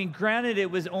 I mean, granted, it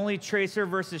was only Tracer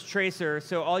versus Tracer,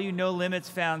 so all you No Limits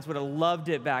fans would have loved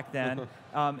it back then,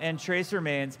 and Tracer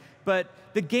mains. But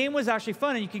the game was actually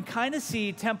fun, and you can kind of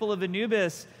see Temple of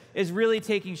Anubis is really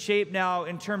taking shape now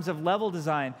in terms of level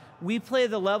design. We play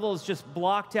the levels just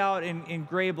blocked out in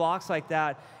gray blocks like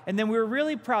that. And then we were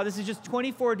really proud. This is just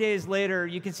 24 days later.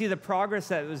 You can see the progress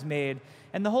that was made.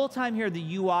 And the whole time here,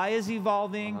 the UI is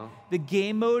evolving. The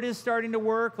game mode is starting to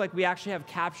work. Like, we actually have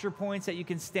capture points that you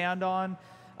can stand on.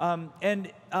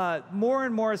 And more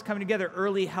and more is coming together.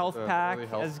 Early health pack,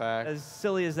 as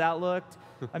silly as that looked.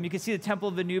 You can see the Temple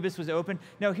of Anubis was open.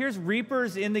 Now, here's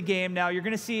Reapers in the game. Now, you're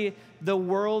going to see the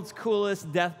world's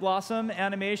coolest Death Blossom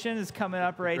animation is coming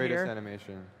up right here. Greatest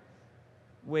animation.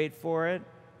 Wait for it.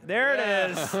 There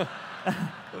it is.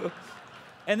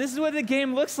 And this is what the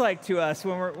game looks like to us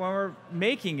when we're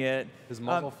making it. His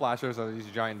muzzle flashers are these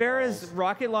giant Pharah's balls.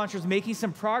 rocket launcher is making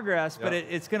some progress, but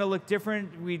it's going to look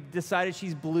different. We decided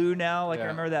she's blue now. Like, I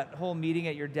remember that whole meeting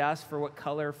at your desk for what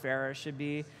color Pharah should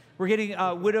be. We're getting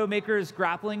Widowmaker's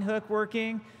grappling hook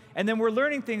working. And then we're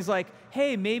learning things like,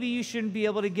 hey, maybe you shouldn't be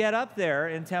able to get up there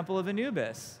in Temple of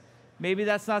Anubis. Maybe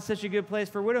that's not such a good place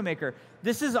for Widowmaker.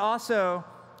 This is also,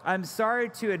 I'm sorry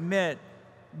to admit,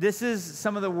 this is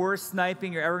some of the worst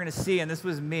sniping you're ever going to see, and this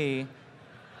was me.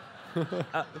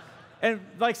 And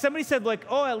like somebody said, like,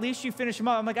 oh, at least you finished him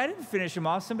off. I'm like, I didn't finish him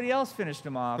off. Somebody else finished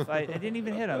him off. I didn't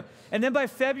even hit him. And then by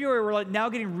February, we're like now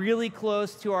getting really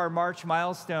close to our March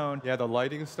milestone. Yeah, the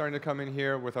lighting is starting to come in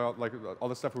here with all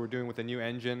the stuff we were doing with the new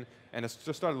engine, and it's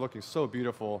just started looking so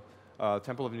beautiful.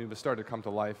 Temple of Anubis started to come to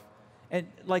life. And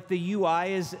like the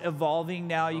UI is evolving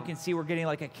now. You can see we're getting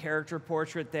like a character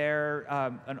portrait there,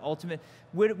 an ultimate.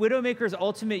 Widowmaker's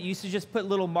ultimate used to just put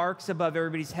little marks above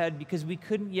everybody's head because we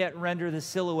couldn't yet render the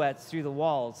silhouettes through the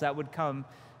walls. That would come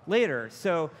later.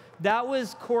 So that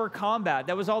was core combat.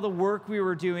 That was all the work we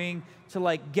were doing to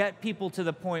like get people to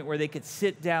the point where they could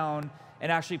sit down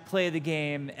and actually play the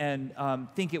game and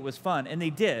think it was fun. And they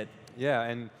did. Yeah,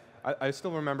 and I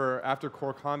still remember after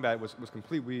core combat was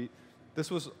complete, this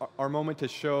was our moment to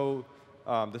show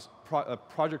this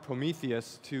Project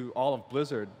Prometheus to all of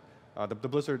Blizzard, the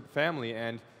Blizzard family,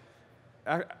 and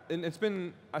it's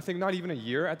been, I think, not even a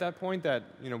year at that point that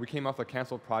we came off a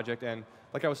canceled project, and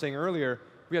like I was saying earlier,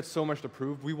 we had so much to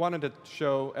prove. We wanted to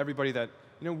show everybody that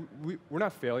we're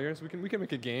not failures. We can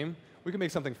make a game. We can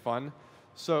make something fun.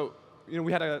 So there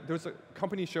was a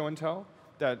company show and tell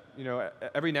that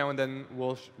every now and then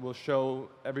we'll show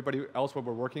everybody else what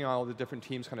we're working on. All the different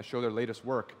teams kind of show their latest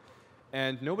work,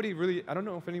 and nobody really, I don't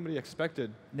know if anybody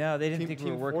expected. No, they didn't think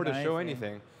we were working on to show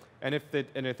anything. And if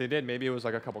they did, maybe it was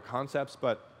like a couple concepts.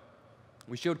 But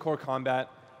we showed core combat,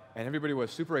 and everybody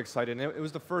was super excited. And it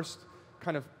was the first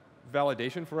kind of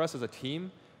validation for us as a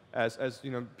team, as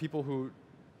people who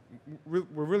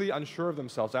were really unsure of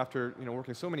themselves after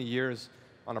working so many years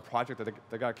on a project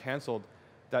that got canceled.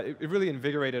 That it really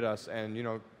invigorated us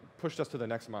and pushed us to the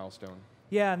next milestone.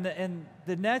 Yeah, and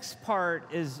the next part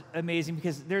is amazing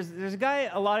because there's a guy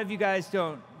a lot of you guys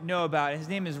don't know about. His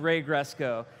name is Ray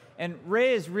Gresco, and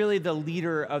Ray is really the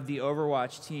leader of the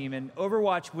Overwatch team, and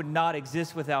Overwatch would not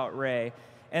exist without Ray.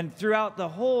 And throughout the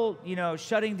whole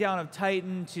shutting down of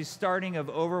Titan to starting of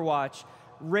Overwatch,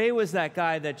 Ray was that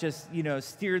guy that just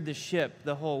steered the ship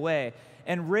the whole way.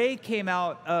 And Ray came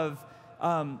out of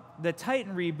the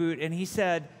Titan reboot, and he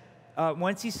said,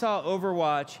 once he saw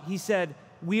Overwatch, he said,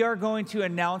 we are going to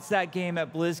announce that game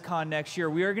at BlizzCon next year.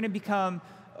 We are going to become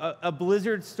a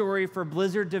Blizzard story for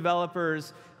Blizzard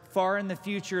developers far in the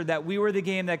future, that we were the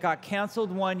game that got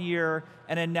canceled one year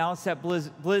and announced at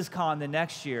BlizzCon the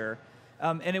next year.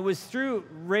 And it was through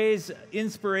Ray's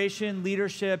inspiration,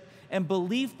 leadership, and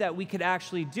belief that we could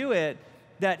actually do it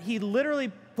that he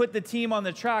literally put the team on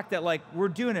the track that, like, we're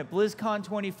doing it. BlizzCon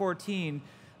 2014,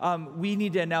 we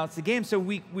need to announce the game. So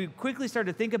we quickly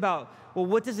started to think about, well,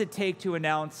 what does it take to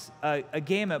announce a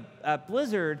game at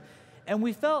Blizzard? And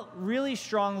we felt really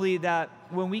strongly that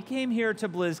when we came here to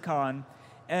BlizzCon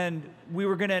and we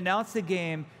were going to announce the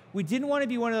game, we didn't want to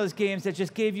be one of those games that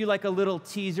just gave you like a little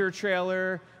teaser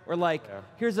trailer or like,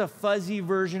 here's a fuzzy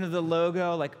version of the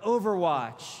logo, like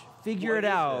Overwatch, figure it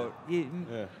out.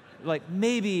 Like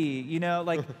maybe,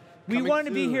 like we wanted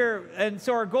to be here. And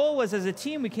so our goal was, as a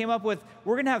team, we came up with,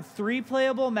 we're going to have 3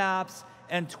 playable maps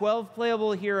and 12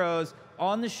 playable heroes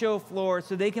on the show floor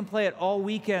so they can play it all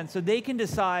weekend, so they can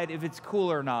decide if it's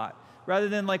cool or not, rather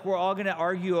than like we're all going to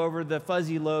argue over the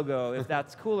fuzzy logo if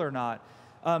that's cool or not.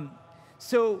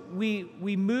 So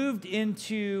we moved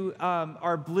into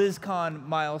our BlizzCon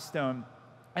milestone,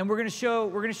 and we're going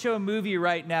to show a movie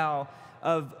right now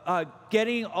of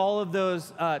getting all of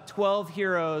those 12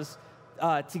 heroes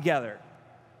together.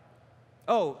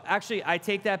 Oh, actually, I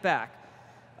take that back.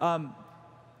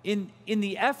 In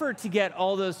the effort to get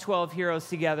all those 12 heroes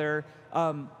together,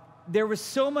 there was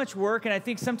so much work, and I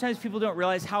think sometimes people don't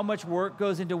realize how much work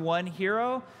goes into one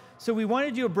hero. So we wanted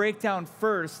to do a breakdown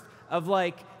first of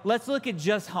like, let's look at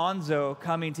just Hanzo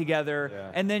coming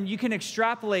together, and then you can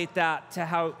extrapolate that to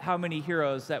how many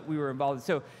heroes that we were involved in.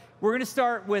 So we're going to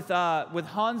start with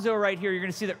Hanzo right here. You're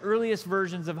going to see the earliest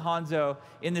versions of Hanzo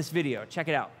in this video. Check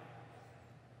it out.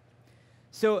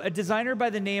 So a designer by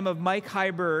the name of Mike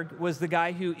Heiberg was the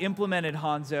guy who implemented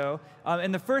Hanzo.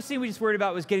 And the first thing we just worried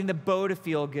about was getting the bow to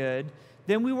feel good.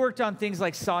 Then we worked on things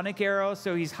like Sonic Arrow.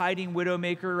 So he's hiding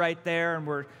Widowmaker right there, and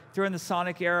we're throwing the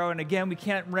Sonic Arrow. And again, we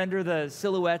can't render the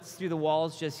silhouettes through the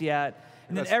walls just yet.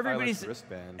 And then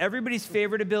everybody's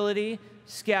favorite ability,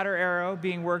 Scatter Arrow,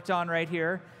 being worked on right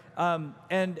here.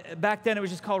 And back then it was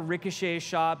just called Ricochet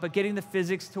Shot, but getting the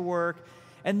physics to work.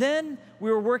 And then we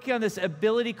were working on this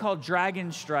ability called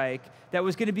Dragon Strike that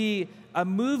was going to be a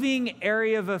moving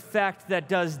area of effect that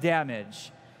does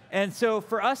damage. And so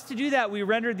for us to do that, we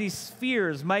rendered these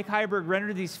spheres. Mike Heiberg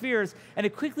rendered these spheres, and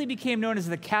it quickly became known as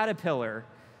the Caterpillar.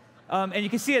 And you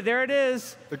can see it, there it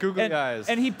is. The googly eyes.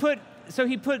 And he put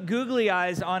googly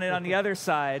eyes on it on the other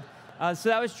side. So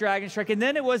that was Dragon Strike, and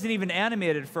then it wasn't even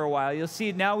animated for a while. You'll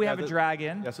see now we have a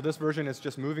dragon. Yeah, so this version is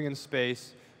just moving in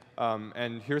space,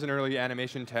 and here's an early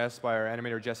animation test by our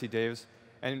animator Jesse Daves.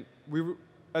 And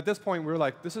at this point, we were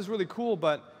like, this is really cool,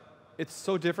 but it's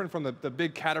so different from the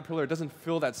big caterpillar. It doesn't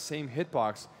fill that same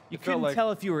hitbox. You couldn't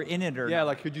tell if you were in it or not. Yeah,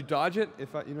 like could you dodge it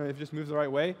if if it just moves the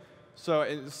right way? So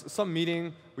in some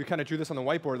meeting, we kind of drew this on the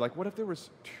whiteboard. Like, what if there was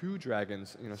 2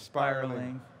 dragons,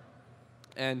 spiraling?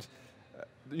 And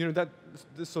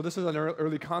so this is an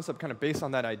early concept kind of based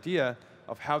on that idea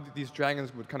of how these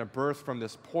dragons would kind of birth from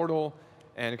this portal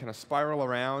and kind of spiral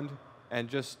around, and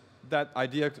just that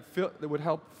idea that would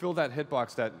help fill that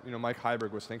hitbox that Mike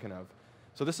Heiberg was thinking of.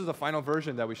 So this is the final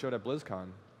version that we showed at BlizzCon.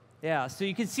 Yeah, so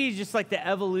you can see just like the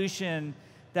evolution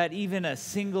that even a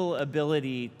single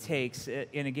ability takes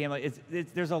in a game. Like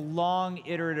there's a long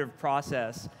iterative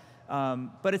process,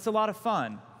 but it's a lot of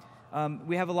fun.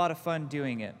 We have a lot of fun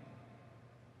doing it.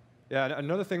 Yeah,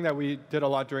 another thing that we did a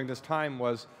lot during this time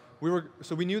was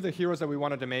we knew the heroes that we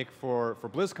wanted to make for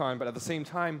BlizzCon, but at the same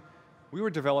time, we were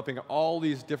developing all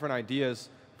these different ideas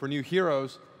for new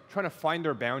heroes, trying to find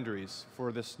their boundaries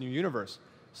for this new universe.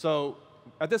 So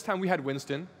at this time, we had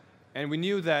Winston, And we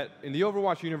knew that in the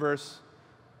Overwatch universe,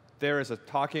 there is a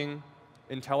talking,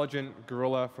 intelligent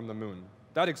gorilla from the moon.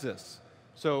 That exists.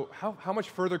 So how much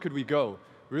further could we go?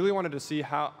 We really wanted to see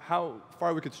how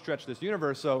far we could stretch this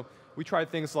universe. So we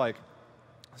tried things like,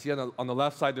 see on the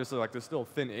left side, there's like this little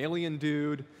thin alien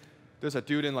dude. There's a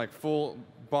dude in like full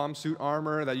bomb suit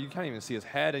armor that you can't even see his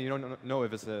head, and you don't know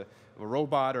if it's a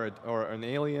robot or an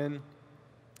alien.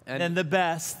 And then the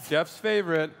best. Jeff's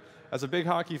favorite, as a big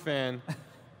hockey fan,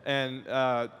 and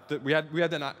we had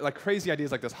like crazy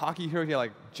ideas like this hockey hero. He had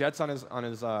like jets on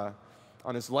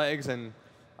his legs, and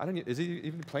I don't. Is he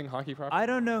even playing hockey properly? I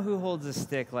don't know who holds a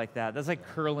stick like that. That's like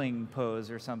curling pose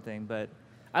or something. But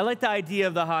I like the idea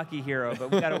of the hockey hero,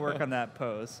 but we got to work on that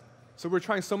pose. So we're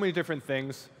trying so many different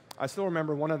things. I still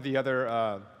remember one of the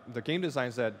other the game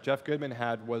designs that Jeff Goodman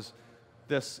had was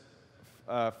this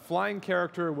flying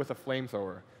character with a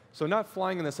flamethrower. So not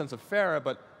flying in the sense of Farah,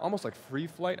 but almost like free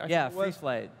flight, I think it was. Yeah, free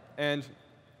flight. And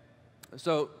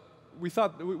so we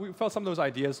thought, we felt some of those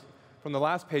ideas from the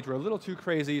last page were a little too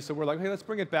crazy, so we're like, hey, let's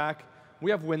bring it back.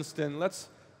 We have Winston. Let's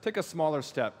take a smaller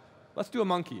step. Let's do a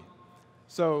monkey.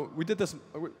 So we did this,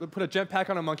 we put a jetpack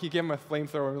on a monkey, gave him a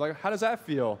flamethrower, and we're like, how does that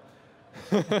feel?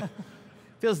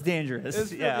 Feels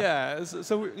dangerous. Yeah.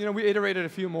 So we iterated a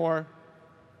few more.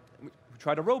 We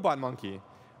tried a robot monkey.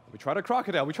 We tried a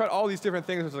crocodile. We tried all these different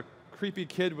things. There's a creepy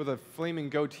kid with a flaming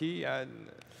goatee. And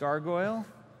Gargoyle?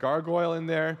 Gargoyle in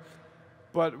there.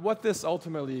 But what this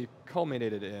ultimately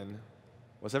culminated in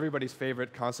was everybody's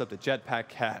favorite concept, the jetpack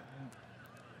cat.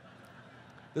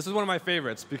 This is one of my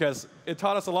favorites because it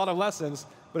taught us a lot of lessons,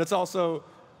 but it's also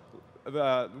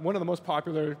one of the most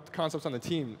popular concepts on the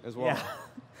team as well. Yeah.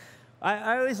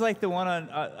 I always like the one on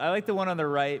I like the one on the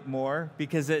right more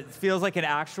because it feels like an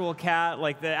actual cat.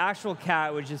 Like the actual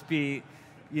cat would just be,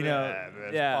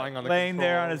 laying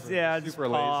there on his just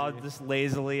paw, just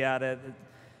lazily at it.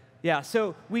 Yeah,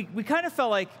 so we kind of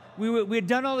felt like we had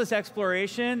done all this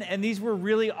exploration, and these were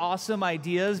really awesome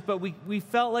ideas, but we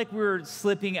felt like we were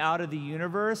slipping out of the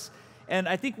universe. And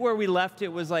I think where we left it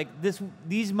was like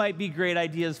these might be great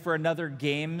ideas for another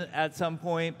game at some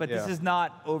point, but this is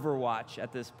not Overwatch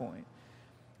at this point.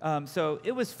 So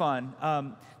it was fun.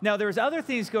 Now there was other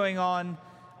things going on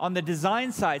the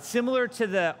design side, similar to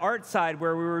the art side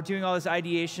where we were doing all this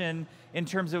ideation in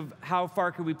terms of how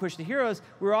far could we push the heroes.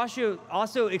 We were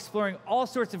also exploring all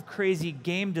sorts of crazy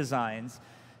game designs.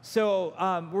 So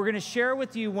we're going to share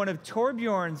with you one of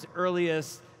Torbjorn's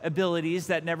earliest abilities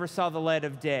that never saw the light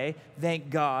of day, thank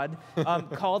God,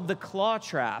 called the Claw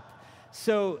Trap.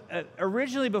 So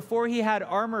originally, before he had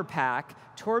Armor Pack,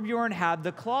 Torbjorn had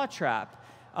the Claw Trap.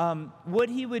 What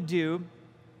he would do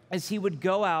is he would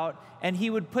go out and he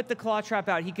would put the Claw Trap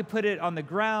out. He could put it on the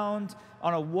ground,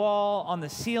 on a wall, on the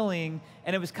ceiling,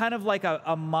 and it was kind of like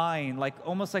a mine,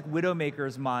 almost like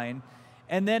Widowmaker's mine.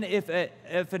 And then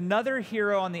if another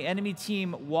hero on the enemy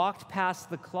team walked past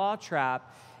the Claw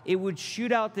Trap, it would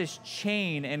shoot out this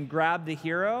chain and grab the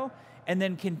hero and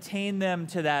then contain them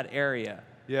to that area.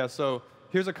 Yeah, so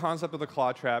here's a concept of the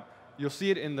Claw Trap. You'll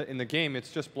see it in the game.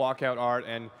 It's just block out art,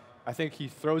 and I think he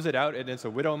throws it out, and it's a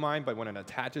Widow Mine, but when it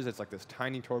attaches, it's like this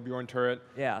tiny Torbjorn turret.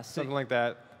 Yeah. Something like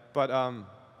that. But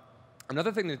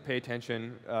another thing to pay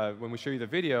attention when we show you the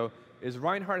video is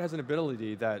Reinhardt has an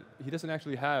ability that he doesn't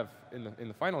actually have in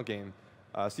the final game.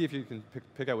 See if you can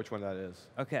pick out which one that is.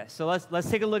 Okay, so let's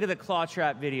take a look at the Claw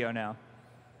Trap video now.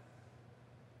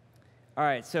 All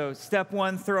right, so step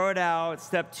 1, throw it out.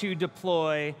 Step 2,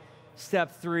 deploy.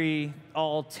 Step 3,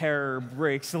 all terror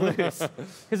breaks loose.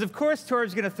 Because of course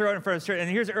Torb's going to throw it in front of Torbjorn. And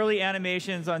here's early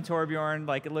animations on Torbjorn,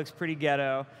 like it looks pretty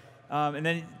ghetto. And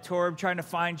then Torb trying to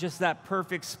find just that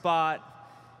perfect spot.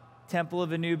 Temple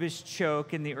of Anubis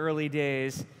choke in the early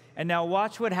days. And now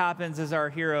watch what happens as our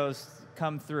heroes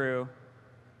come through.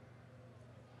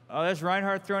 Oh, there's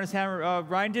Reinhardt throwing his hammer.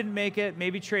 Ryan didn't make it.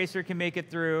 Maybe Tracer can make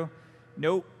it through.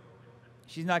 Nope.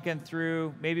 She's not getting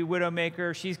through. Maybe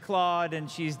Widowmaker. She's clawed, and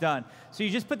she's done. So you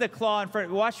just put the claw in front.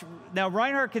 Watch. Now,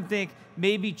 Reinhardt can think,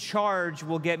 maybe charge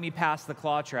will get me past the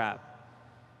Claw Trap.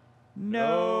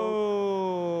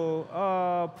 No.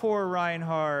 Oh, poor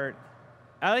Reinhardt.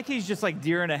 I like he's just like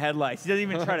deer in a headlights. He doesn't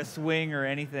even try to swing or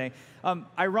anything.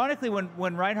 Ironically,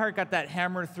 when Reinhardt got that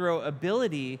hammer throw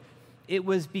ability, it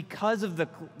was because of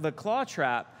the Claw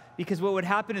Trap. Because what would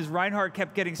happen is Reinhardt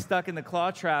kept getting stuck in the Claw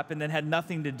Trap and then had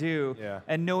nothing to do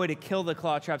and no way to kill the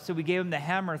Claw Trap. So we gave him the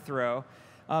hammer throw.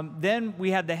 Then we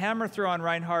had the hammer throw on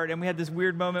Reinhardt, and we had this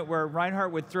weird moment where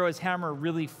Reinhardt would throw his hammer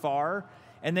really far,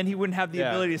 and then he wouldn't have the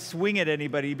ability to swing at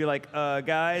anybody. He'd be like,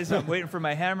 guys, I'm waiting for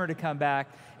my hammer to come back.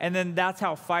 And then that's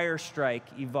how Fire Strike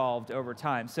evolved over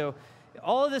time. So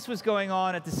All of this was going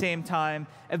on at the same time.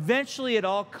 Eventually, it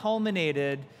all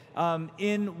culminated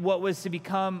in what was to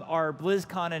become our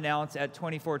BlizzCon announce at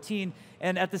 2014.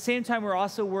 And at the same time, we're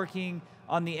also working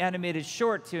on the animated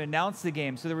short to announce the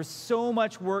game. So there was so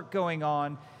much work going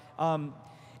on.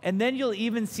 And then you'll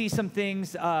even see some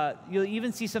things.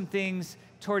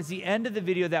 Towards the end of the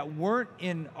video that weren't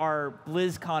in our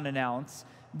BlizzCon announce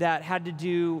that had to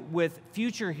do with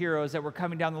future heroes that were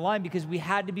coming down the line, because we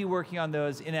had to be working on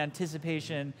those in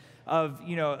anticipation of,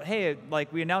 hey,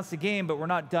 like we announced the game, but we're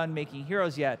not done making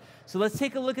heroes yet. So let's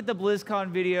take a look at the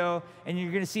BlizzCon video, and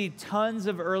you're going to see tons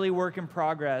of early work in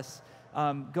progress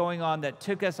going on that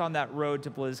took us on that road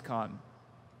to BlizzCon.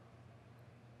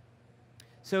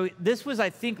 So this was, I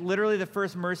think, literally the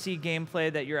first Mercy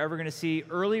gameplay that you're ever going to see.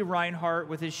 Early Reinhardt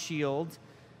with his shield.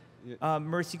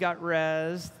 Mercy got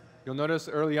rezzed. You'll notice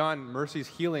early on, Mercy's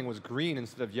healing was green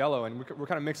instead of yellow, and we're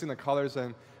kind of mixing the colors,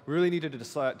 and we really needed to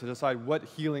decide what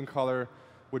healing color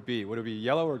would be. Would it be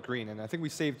yellow or green? And I think we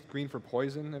saved green for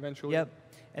poison eventually. Yep.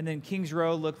 And then King's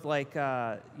Row looked like,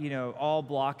 all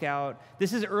block out.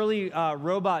 This is early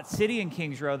Robot City in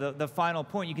King's Row, the final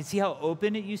point. You can see how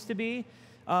open it used to be.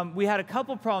 We had a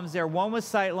couple problems there. One was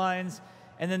sightlines,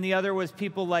 and then the other was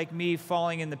people like me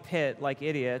falling in the pit like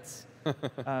idiots.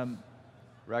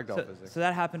 Ragdoll physics. So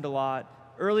that happened a lot.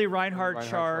 Early Reinhardt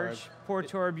charge. Poor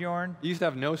Torbjorn. You used to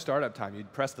have no startup time.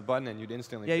 You'd press the button and you'd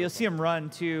instantly. Yeah, you'll see him run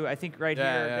too. I think right here.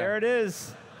 Yeah. There it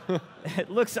is. It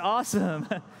looks awesome.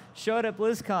 Show it at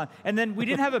BlizzCon. And then we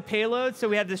didn't have a payload, so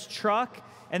we had this truck.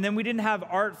 And then we didn't have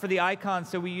art for the icon,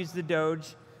 so we used the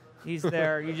Doge. He's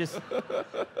there. You just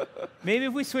maybe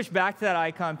if we switch back to that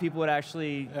icon, people would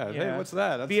actually hey, what's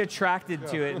that? Be attracted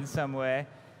to it in some way.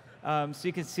 So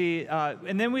you can see,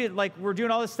 and then we're doing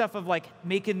all this stuff of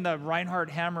making the Reinhardt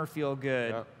hammer feel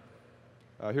good.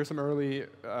 Yeah. Here's some early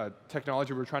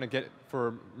technology we're trying to get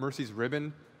for Mercy's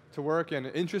ribbon to work.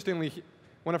 And interestingly,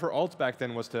 one of her ults back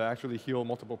then was to actually heal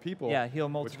multiple people. Yeah, heal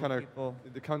multiple people.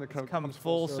 It kind of comes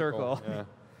full circle. Yeah.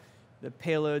 The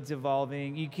payload's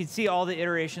evolving. You can see all the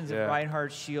iterations of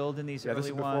Reinhardt's shield in these early ones.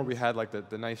 This is before we had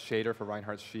the nice shader for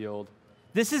Reinhardt's shield.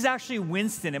 This is actually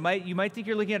Winston. You might think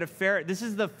you're looking at a ferret. This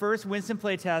is the first Winston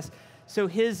playtest. So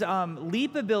his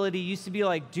leap ability used to be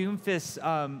like Doomfist's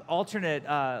alternate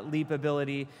leap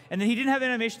ability. And then he didn't have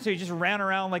animation, so he just ran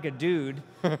around like a dude.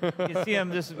 You can see him,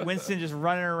 Winston just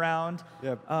running around.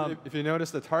 Yeah, if you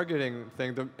notice the targeting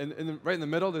thing, right in the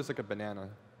middle, there's like a banana.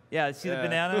 Yeah, see the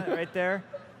banana right there?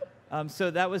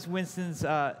 So that was Winston's,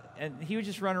 and he would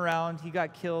just run around. He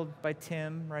got killed by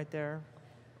Tim right there.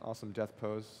 Awesome death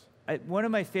pose. One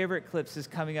of my favorite clips is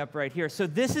coming up right here. So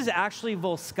this is actually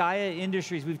Volskaya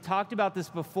Industries. We've talked about this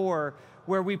before,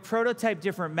 where we prototype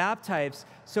different map types.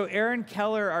 So Aaron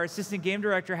Keller, our assistant game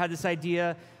director, had this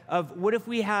idea of what if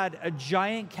we had a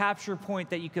giant capture point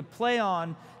that you could play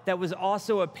on that was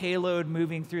also a payload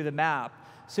moving through the map.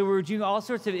 So we were doing all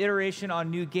sorts of iteration on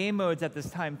new game modes at this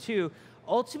time too.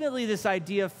 Ultimately, this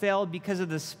idea failed because of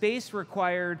the space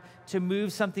required to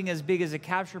move something as big as a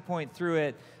capture point through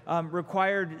it.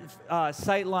 Required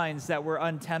sight lines that were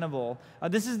untenable.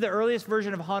 This is the earliest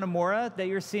version of Hanamura that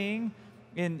you're seeing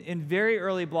in very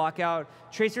early blockout.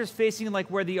 Tracer's facing like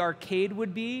where the arcade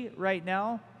would be right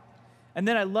now. And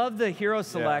then I love the hero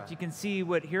select. Yeah. You can see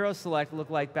what hero select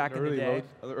looked like back in the day.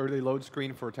 Early load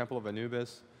screen for Temple of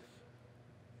Anubis.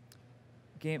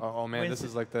 Oh man, this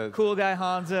is like the cool guy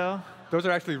Hanzo. Those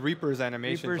are actually Reaper's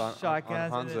animations Reaper's on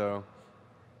Hanzo.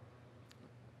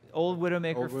 Old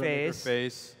Widowmaker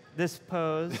face. This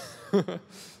pose.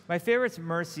 My favorite's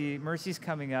Mercy. Mercy's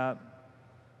coming up.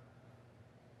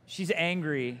 She's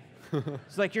angry.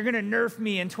 She's like, you're going to nerf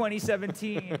me in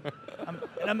 2017.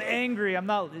 And I'm angry. I'm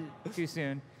not... Too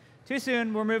soon. Too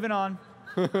soon. We're moving on.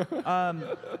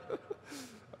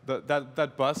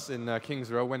 That bus in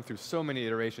King's Row went through so many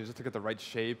iterations just to get the right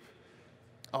shape.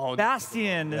 Oh,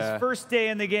 Bastion, his first day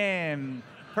in the game.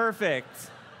 Perfect.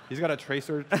 He's got a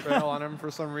tracer trail on him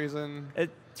for some reason. It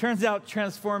turns out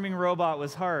transforming robot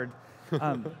was hard.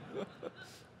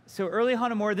 So early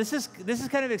Hanamura, this is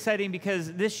kind of exciting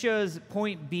because this shows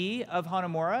point B of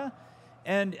Hanamura.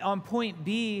 And on point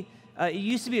B, it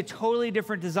used to be a totally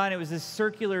different design. It was this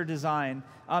circular design.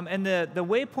 And the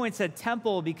waypoint said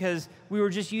temple because we were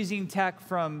just using tech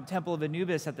from Temple of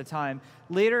Anubis at the time.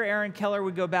 Later, Aaron Keller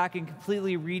would go back and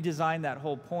completely redesign that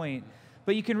whole point.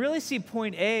 But you can really see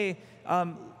point A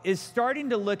is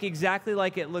starting to look exactly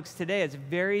like it looks today. It's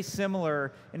very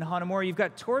similar in Hanamura. You've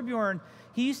got Torbjorn.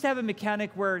 He used to have a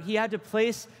mechanic where he had to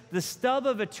place the stub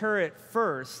of a turret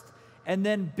first and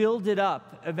then build it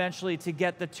up eventually to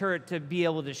get the turret to be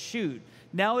able to shoot.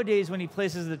 Nowadays, when he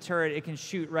places the turret, it can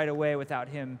shoot right away without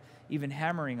him even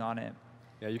hammering on it.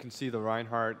 Yeah, you can see the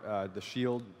Reinhardt, the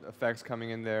shield effects coming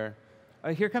in there.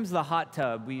 Here comes the hot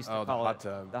tub, we used to call it.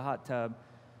 The hot tub.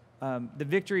 The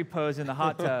victory pose in the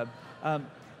hot tub.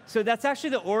 So that's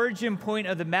actually the origin point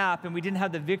of the map, and we didn't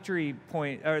have the victory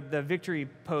point, or the victory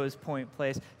pose point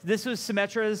place. This was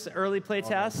Symmetra's early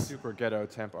playtest. Super ghetto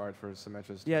temp art for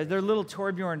Symmetra's. Yeah, they're little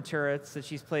Torbjorn turrets that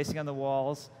she's placing on the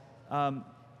walls. And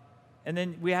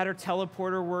then we had her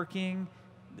teleporter working.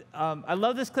 I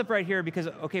love this clip right here because,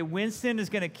 okay, Winston is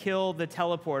going to kill the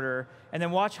teleporter, and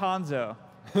then watch Hanzo.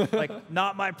 Like,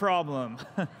 not my problem.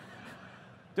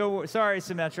 Sorry,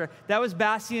 Symmetra. That was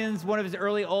Bastion's, one of his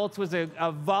early ults was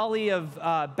a volley of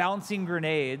bouncing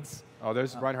grenades. Oh,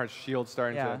 there's Reinhardt's shield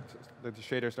starting to, the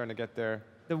shader starting to get there.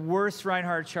 The worst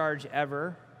Reinhardt charge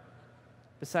ever,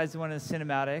 besides the one in the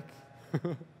cinematic.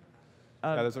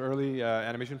 Yeah, there's an early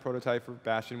animation prototype for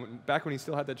Bastion, back when he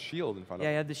still had that shield in front of him.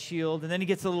 Yeah, he had the shield, and then he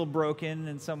gets a little broken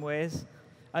in some ways.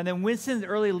 And then Winston's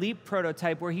early leap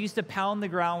prototype, where he used to pound the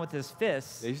ground with his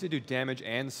fists. They used to do damage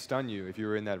and stun you if you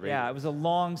were in that radius. Yeah, it was a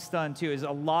long stun, too. It was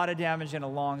a lot of damage and a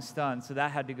long stun, so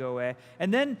that had to go away.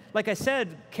 And then, like I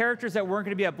said, characters that weren't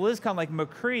going to be at BlizzCon, like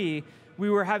McCree, we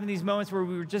were having these moments where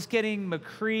we were just getting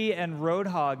McCree and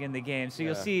Roadhog in the game. So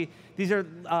you'll see these are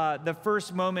the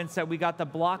first moments that we got the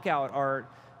blockout art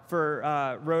for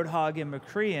Roadhog and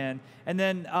McCree in. And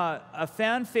then a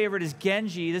fan favorite is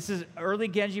Genji. This is early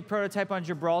Genji prototype on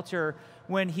Gibraltar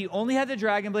when he only had the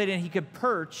Dragon Blade and he could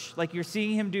perch, like you're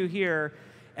seeing him do here,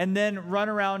 and then run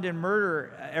around and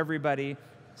murder everybody.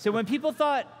 So when people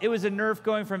thought it was a nerf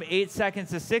going from 8 seconds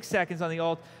to 6 seconds on the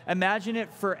ult, imagine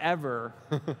it forever.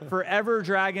 Forever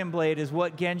Dragon Blade is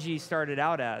what Genji started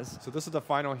out as. So this is the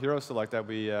final hero select that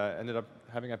we ended up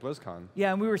having at BlizzCon.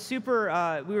 Yeah, and we were super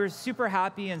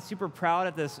happy and super proud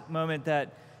at this moment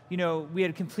that, you know, we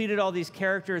had completed all these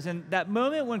characters. And that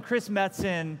moment when Chris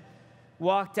Metzen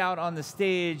walked out on the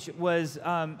stage was,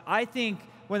 I think,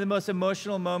 one of the most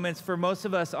emotional moments for most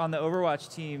of us on the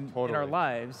Overwatch team in our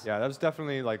lives. Yeah, that was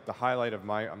definitely like the highlight of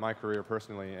my career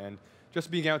personally. And just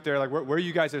being out there, like where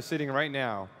you guys are sitting right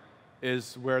now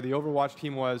is where the Overwatch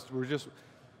team was. We were just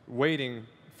waiting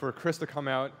for Chris to come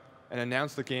out and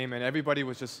announce the game, and everybody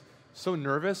was just so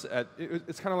nervous.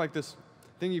 It's kind of like this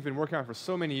thing you've been working on for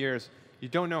so many years. You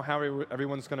don't know how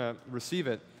everyone's going to receive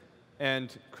it.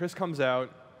 And Chris comes out,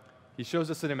 he shows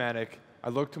the cinematic. I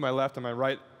look to my left and my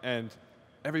right, and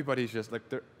everybody's just like,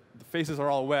 the faces are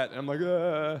all wet. And I'm like,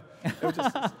 It was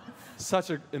just such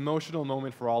an emotional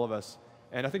moment for all of us.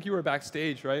 And I think you were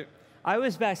backstage, right? I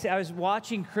was backstage. I was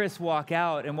watching Chris walk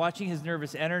out and watching his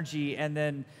nervous energy, and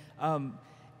then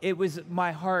it was,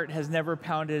 my heart has never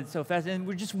pounded so fast. And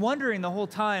we're just wondering the whole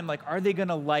time, like, are they going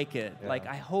to like it? Yeah. Like,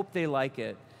 I hope they like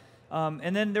it.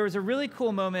 And then there was a really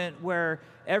cool moment where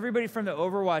everybody from the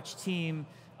Overwatch team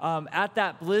at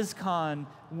that BlizzCon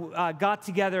got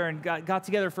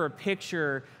together for a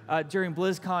picture during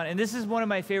BlizzCon. And this is one of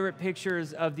my favorite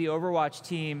pictures of the Overwatch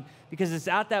team because it's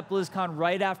at that BlizzCon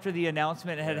right after the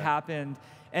announcement had happened.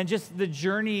 And just the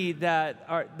journey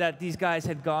that these guys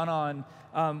had gone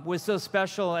on was so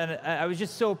special. And I was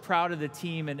just so proud of the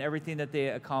team and everything that they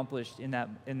accomplished in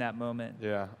that moment.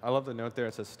 Yeah, I love the note there.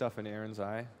 It says stuff in Aaron's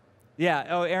eye. Yeah,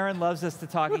 oh, Aaron loves us to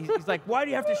talk. He's like, why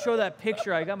do you have to show that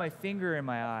picture? I got my finger in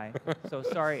my eye. So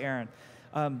sorry, Aaron.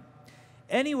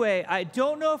 Anyway, I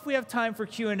don't know if we have time for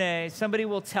Q&A. Somebody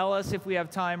will tell us if we have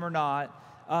time or not.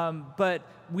 But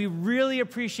we really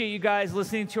appreciate you guys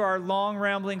listening to our long,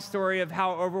 rambling story of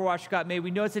how Overwatch got made.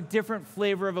 We know it's a different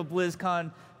flavor of a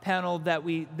BlizzCon panel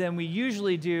than we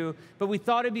usually do, but we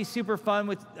thought it'd be super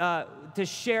fun to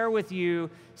share with you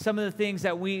some of the things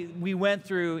that we went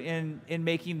through in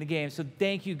making the game. So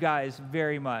thank you guys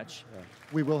very much. Yeah.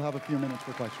 We will have a few minutes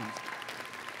for questions.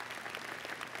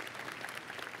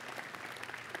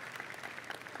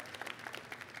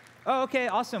 Oh, okay,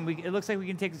 awesome. It looks like we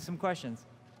can take some questions.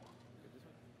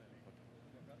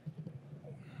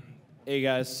 Hey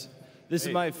guys, this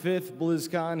is my 5th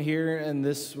BlizzCon here, and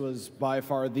this was by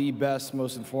far the best,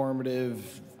 most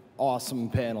informative, awesome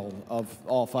panel of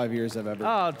all 5 years I've ever.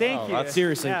 Oh, thank you.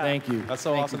 Seriously, thank you. That's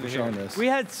so awesome for to showing hear. this. We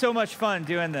had so much fun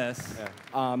doing this.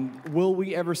 Yeah. Will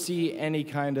we ever see any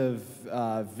kind of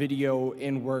video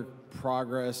in-work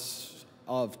progress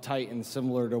of Titan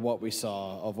similar to what we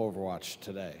saw of Overwatch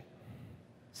today?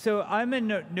 So I'm a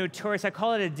notorious, I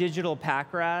call it a digital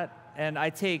pack rat, and I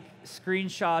take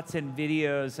screenshots and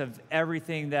videos of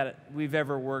everything that we've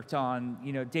ever worked on,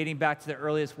 you know, dating back to the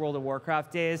earliest World of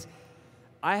Warcraft days.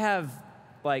 I have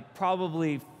like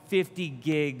probably 50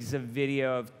 gigs of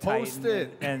video of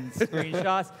Titan and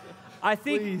screenshots. I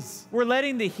think we're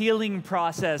letting the healing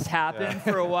process happen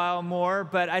for a while more,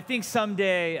 but I think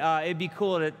someday it'd be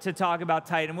cool to talk about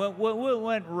Titan, what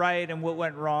went right and what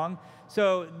went wrong.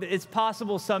 So it's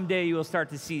possible someday you will start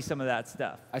to see some of that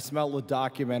stuff. I smell a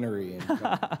documentary.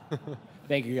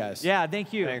 Thank you, guys. Yeah,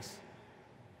 thank you. Thanks.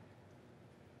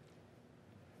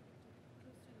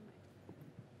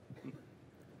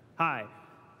 Hi.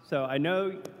 So I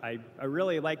know I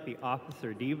really like the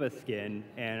Officer Diva skin,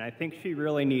 and I think she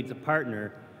really needs a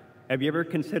partner. Have you ever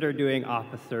considered doing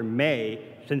Officer May,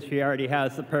 since she already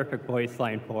has the perfect voice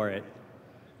line for it?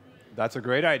 That's a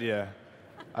great idea.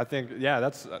 I think, yeah,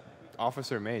 that's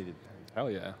Officer May. Hell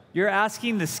yeah. You're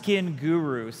asking the skin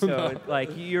guru, so like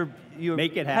you're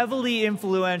Make it happen. heavily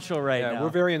influential right now. We're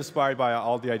very inspired by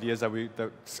all the ideas that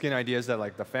the skin ideas that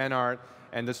like the fan art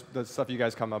and the stuff you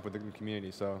guys come up with in the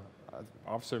community. So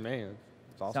Officer May,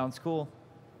 it's awesome. Sounds cool.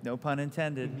 No pun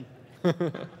intended.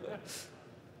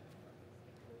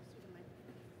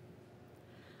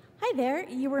 Hi there.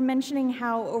 You were mentioning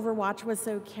how Overwatch was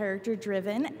so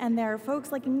character-driven, and there are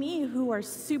folks like me who are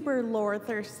super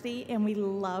lore-thirsty, and we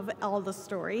love all the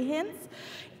story hints.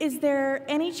 Is there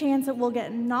any chance that we'll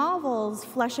get novels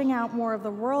fleshing out more of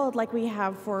the world like we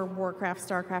have for Warcraft,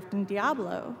 StarCraft, and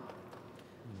Diablo?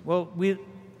 Well,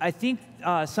 I think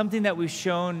something that we've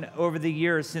shown over the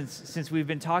years since we've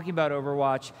been talking about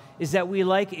Overwatch is that we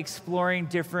like exploring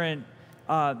different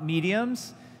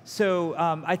mediums. So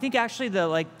I think actually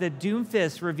the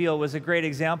Doomfist reveal was a great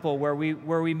example where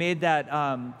we made that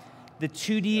the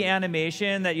 2D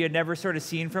animation that you had never sort of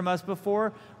seen from us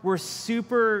before. We're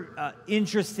super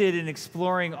interested in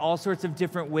exploring all sorts of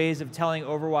different ways of telling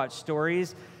Overwatch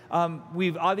stories.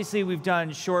 We've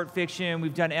done short fiction,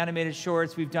 we've done animated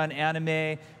shorts, we've done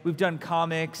anime, we've done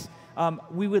comics.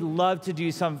 We would love to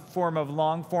do some form of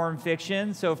long form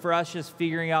fiction. So for us, just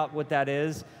figuring out what that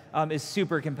is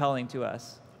super compelling to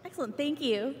us. Excellent. Thank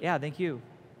you. Yeah, thank you.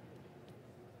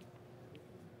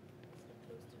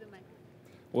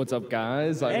 What's up,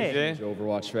 guys? I'm a huge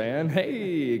Overwatch fan.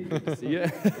 Hey, good to see you.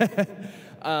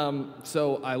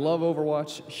 So I love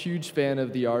Overwatch, huge fan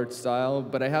of the art style,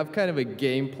 but I have kind of a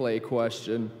gameplay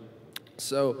question.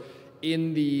 So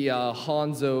in the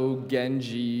Hanzo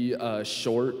Genji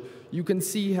short, you can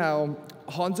see how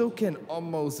Hanzo can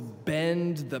almost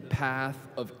bend the path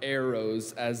of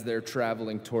arrows as they're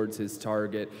traveling towards his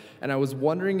target. And I was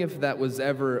wondering if that was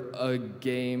ever a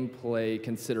gameplay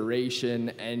consideration.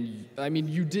 And I mean,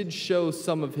 you did show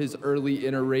some of his early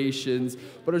iterations,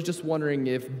 but I was just wondering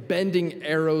if bending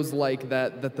arrows like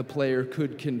that the player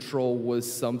could control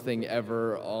was something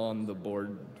ever on the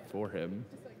board for him.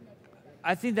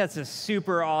 I think that's a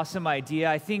super awesome idea.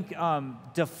 I think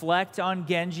deflect on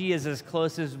Genji is as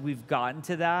close as we've gotten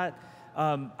to that.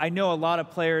 I know a lot of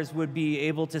players would be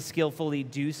able to skillfully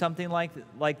do something like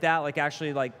that, like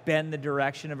actually like bend the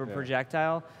direction of a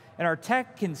projectile. And our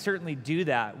tech can certainly do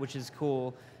that, which is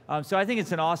cool. So I think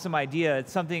it's an awesome idea.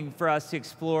 It's something for us to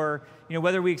explore. You know,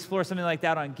 whether we explore something like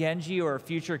that on Genji or a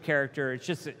future character, it's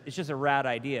just a rad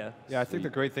idea. Yeah, I think the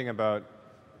great thing about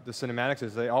the cinematics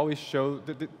is they always show,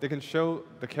 they can show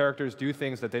the characters do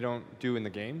things that they don't do in the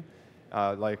game.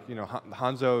 Like, you know,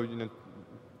 Hanzo, you know,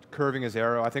 curving his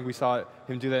arrow. I think we saw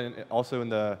him do that also in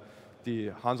the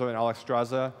Hanzo and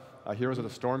Alexstrasza Heroes of the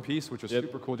Storm piece, which was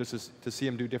super cool just to see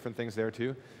him do different things there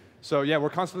too. So yeah, we're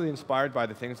constantly inspired by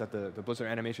the things that the Blizzard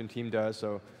animation team does.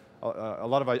 So a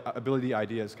lot of ability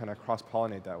ideas kind of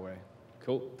cross-pollinate that way.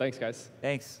 Cool. Thanks, guys.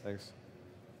 Thanks. Thanks.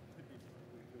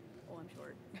 Oh, I'm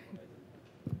short.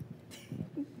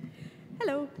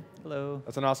 Hello. Hello.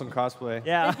 That's an awesome cosplay.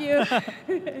 Yeah.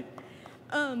 Thank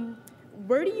you.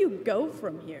 Where do you go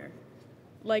from here?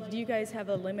 Like, do you guys have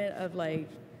a limit of like,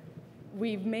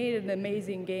 we've made an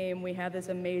amazing game, we have this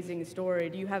amazing story.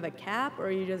 Do you have a cap, or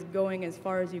are you just going as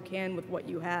far as you can with what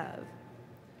you have?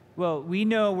 Well, we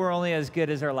know we're only as good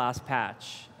as our last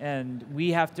patch, and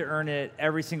we have to earn it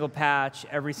every single patch,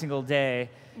 every single day.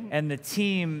 And the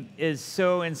team is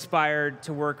so inspired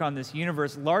to work on this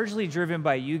universe, largely driven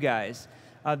by you guys.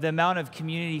 The amount of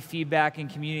community feedback and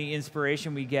community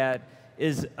inspiration we get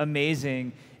is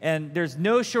amazing, and there's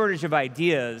no shortage of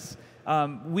ideas.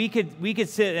 We could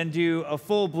sit and do a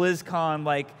full BlizzCon,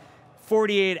 like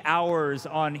 48 hours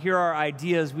on here are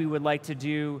ideas we would like to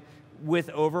do with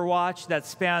Overwatch that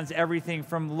spans everything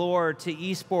from lore to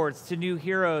esports to new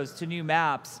heroes to new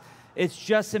maps. It's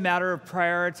just a matter of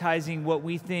prioritizing what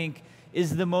we think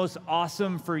is the most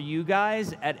awesome for you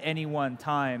guys at any one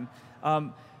time.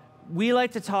 We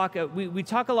like to talk, we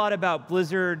talk a lot about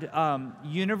Blizzard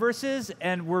universes,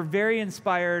 and we're very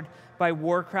inspired by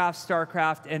Warcraft,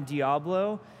 StarCraft, and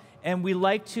Diablo. And we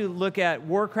like to look at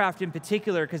Warcraft in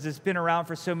particular because it's been around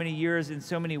for so many years in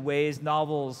so many ways,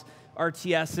 novels,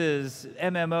 RTSs,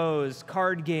 MMOs,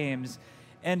 card games.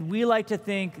 And we like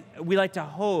to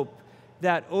hope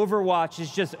that Overwatch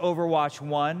is just Overwatch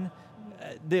 1,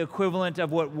 the equivalent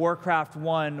of what Warcraft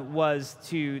 1 was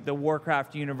to the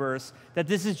Warcraft universe, that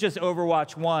this is just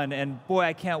Overwatch 1, and boy,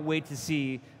 I can't wait to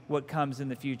see what comes in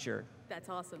the future. That's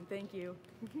awesome. Thank you.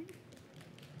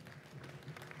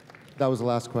 That was the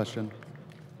last question.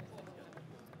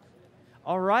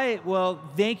 All right, well,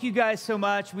 thank you guys so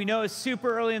much. We know it's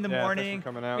super early in the morning. Thanks for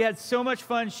coming out. We had so much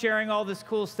fun sharing all this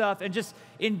cool stuff, and just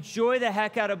enjoy the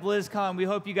heck out of BlizzCon. We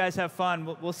hope you guys have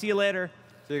fun. We'll see you later.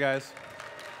 See you guys.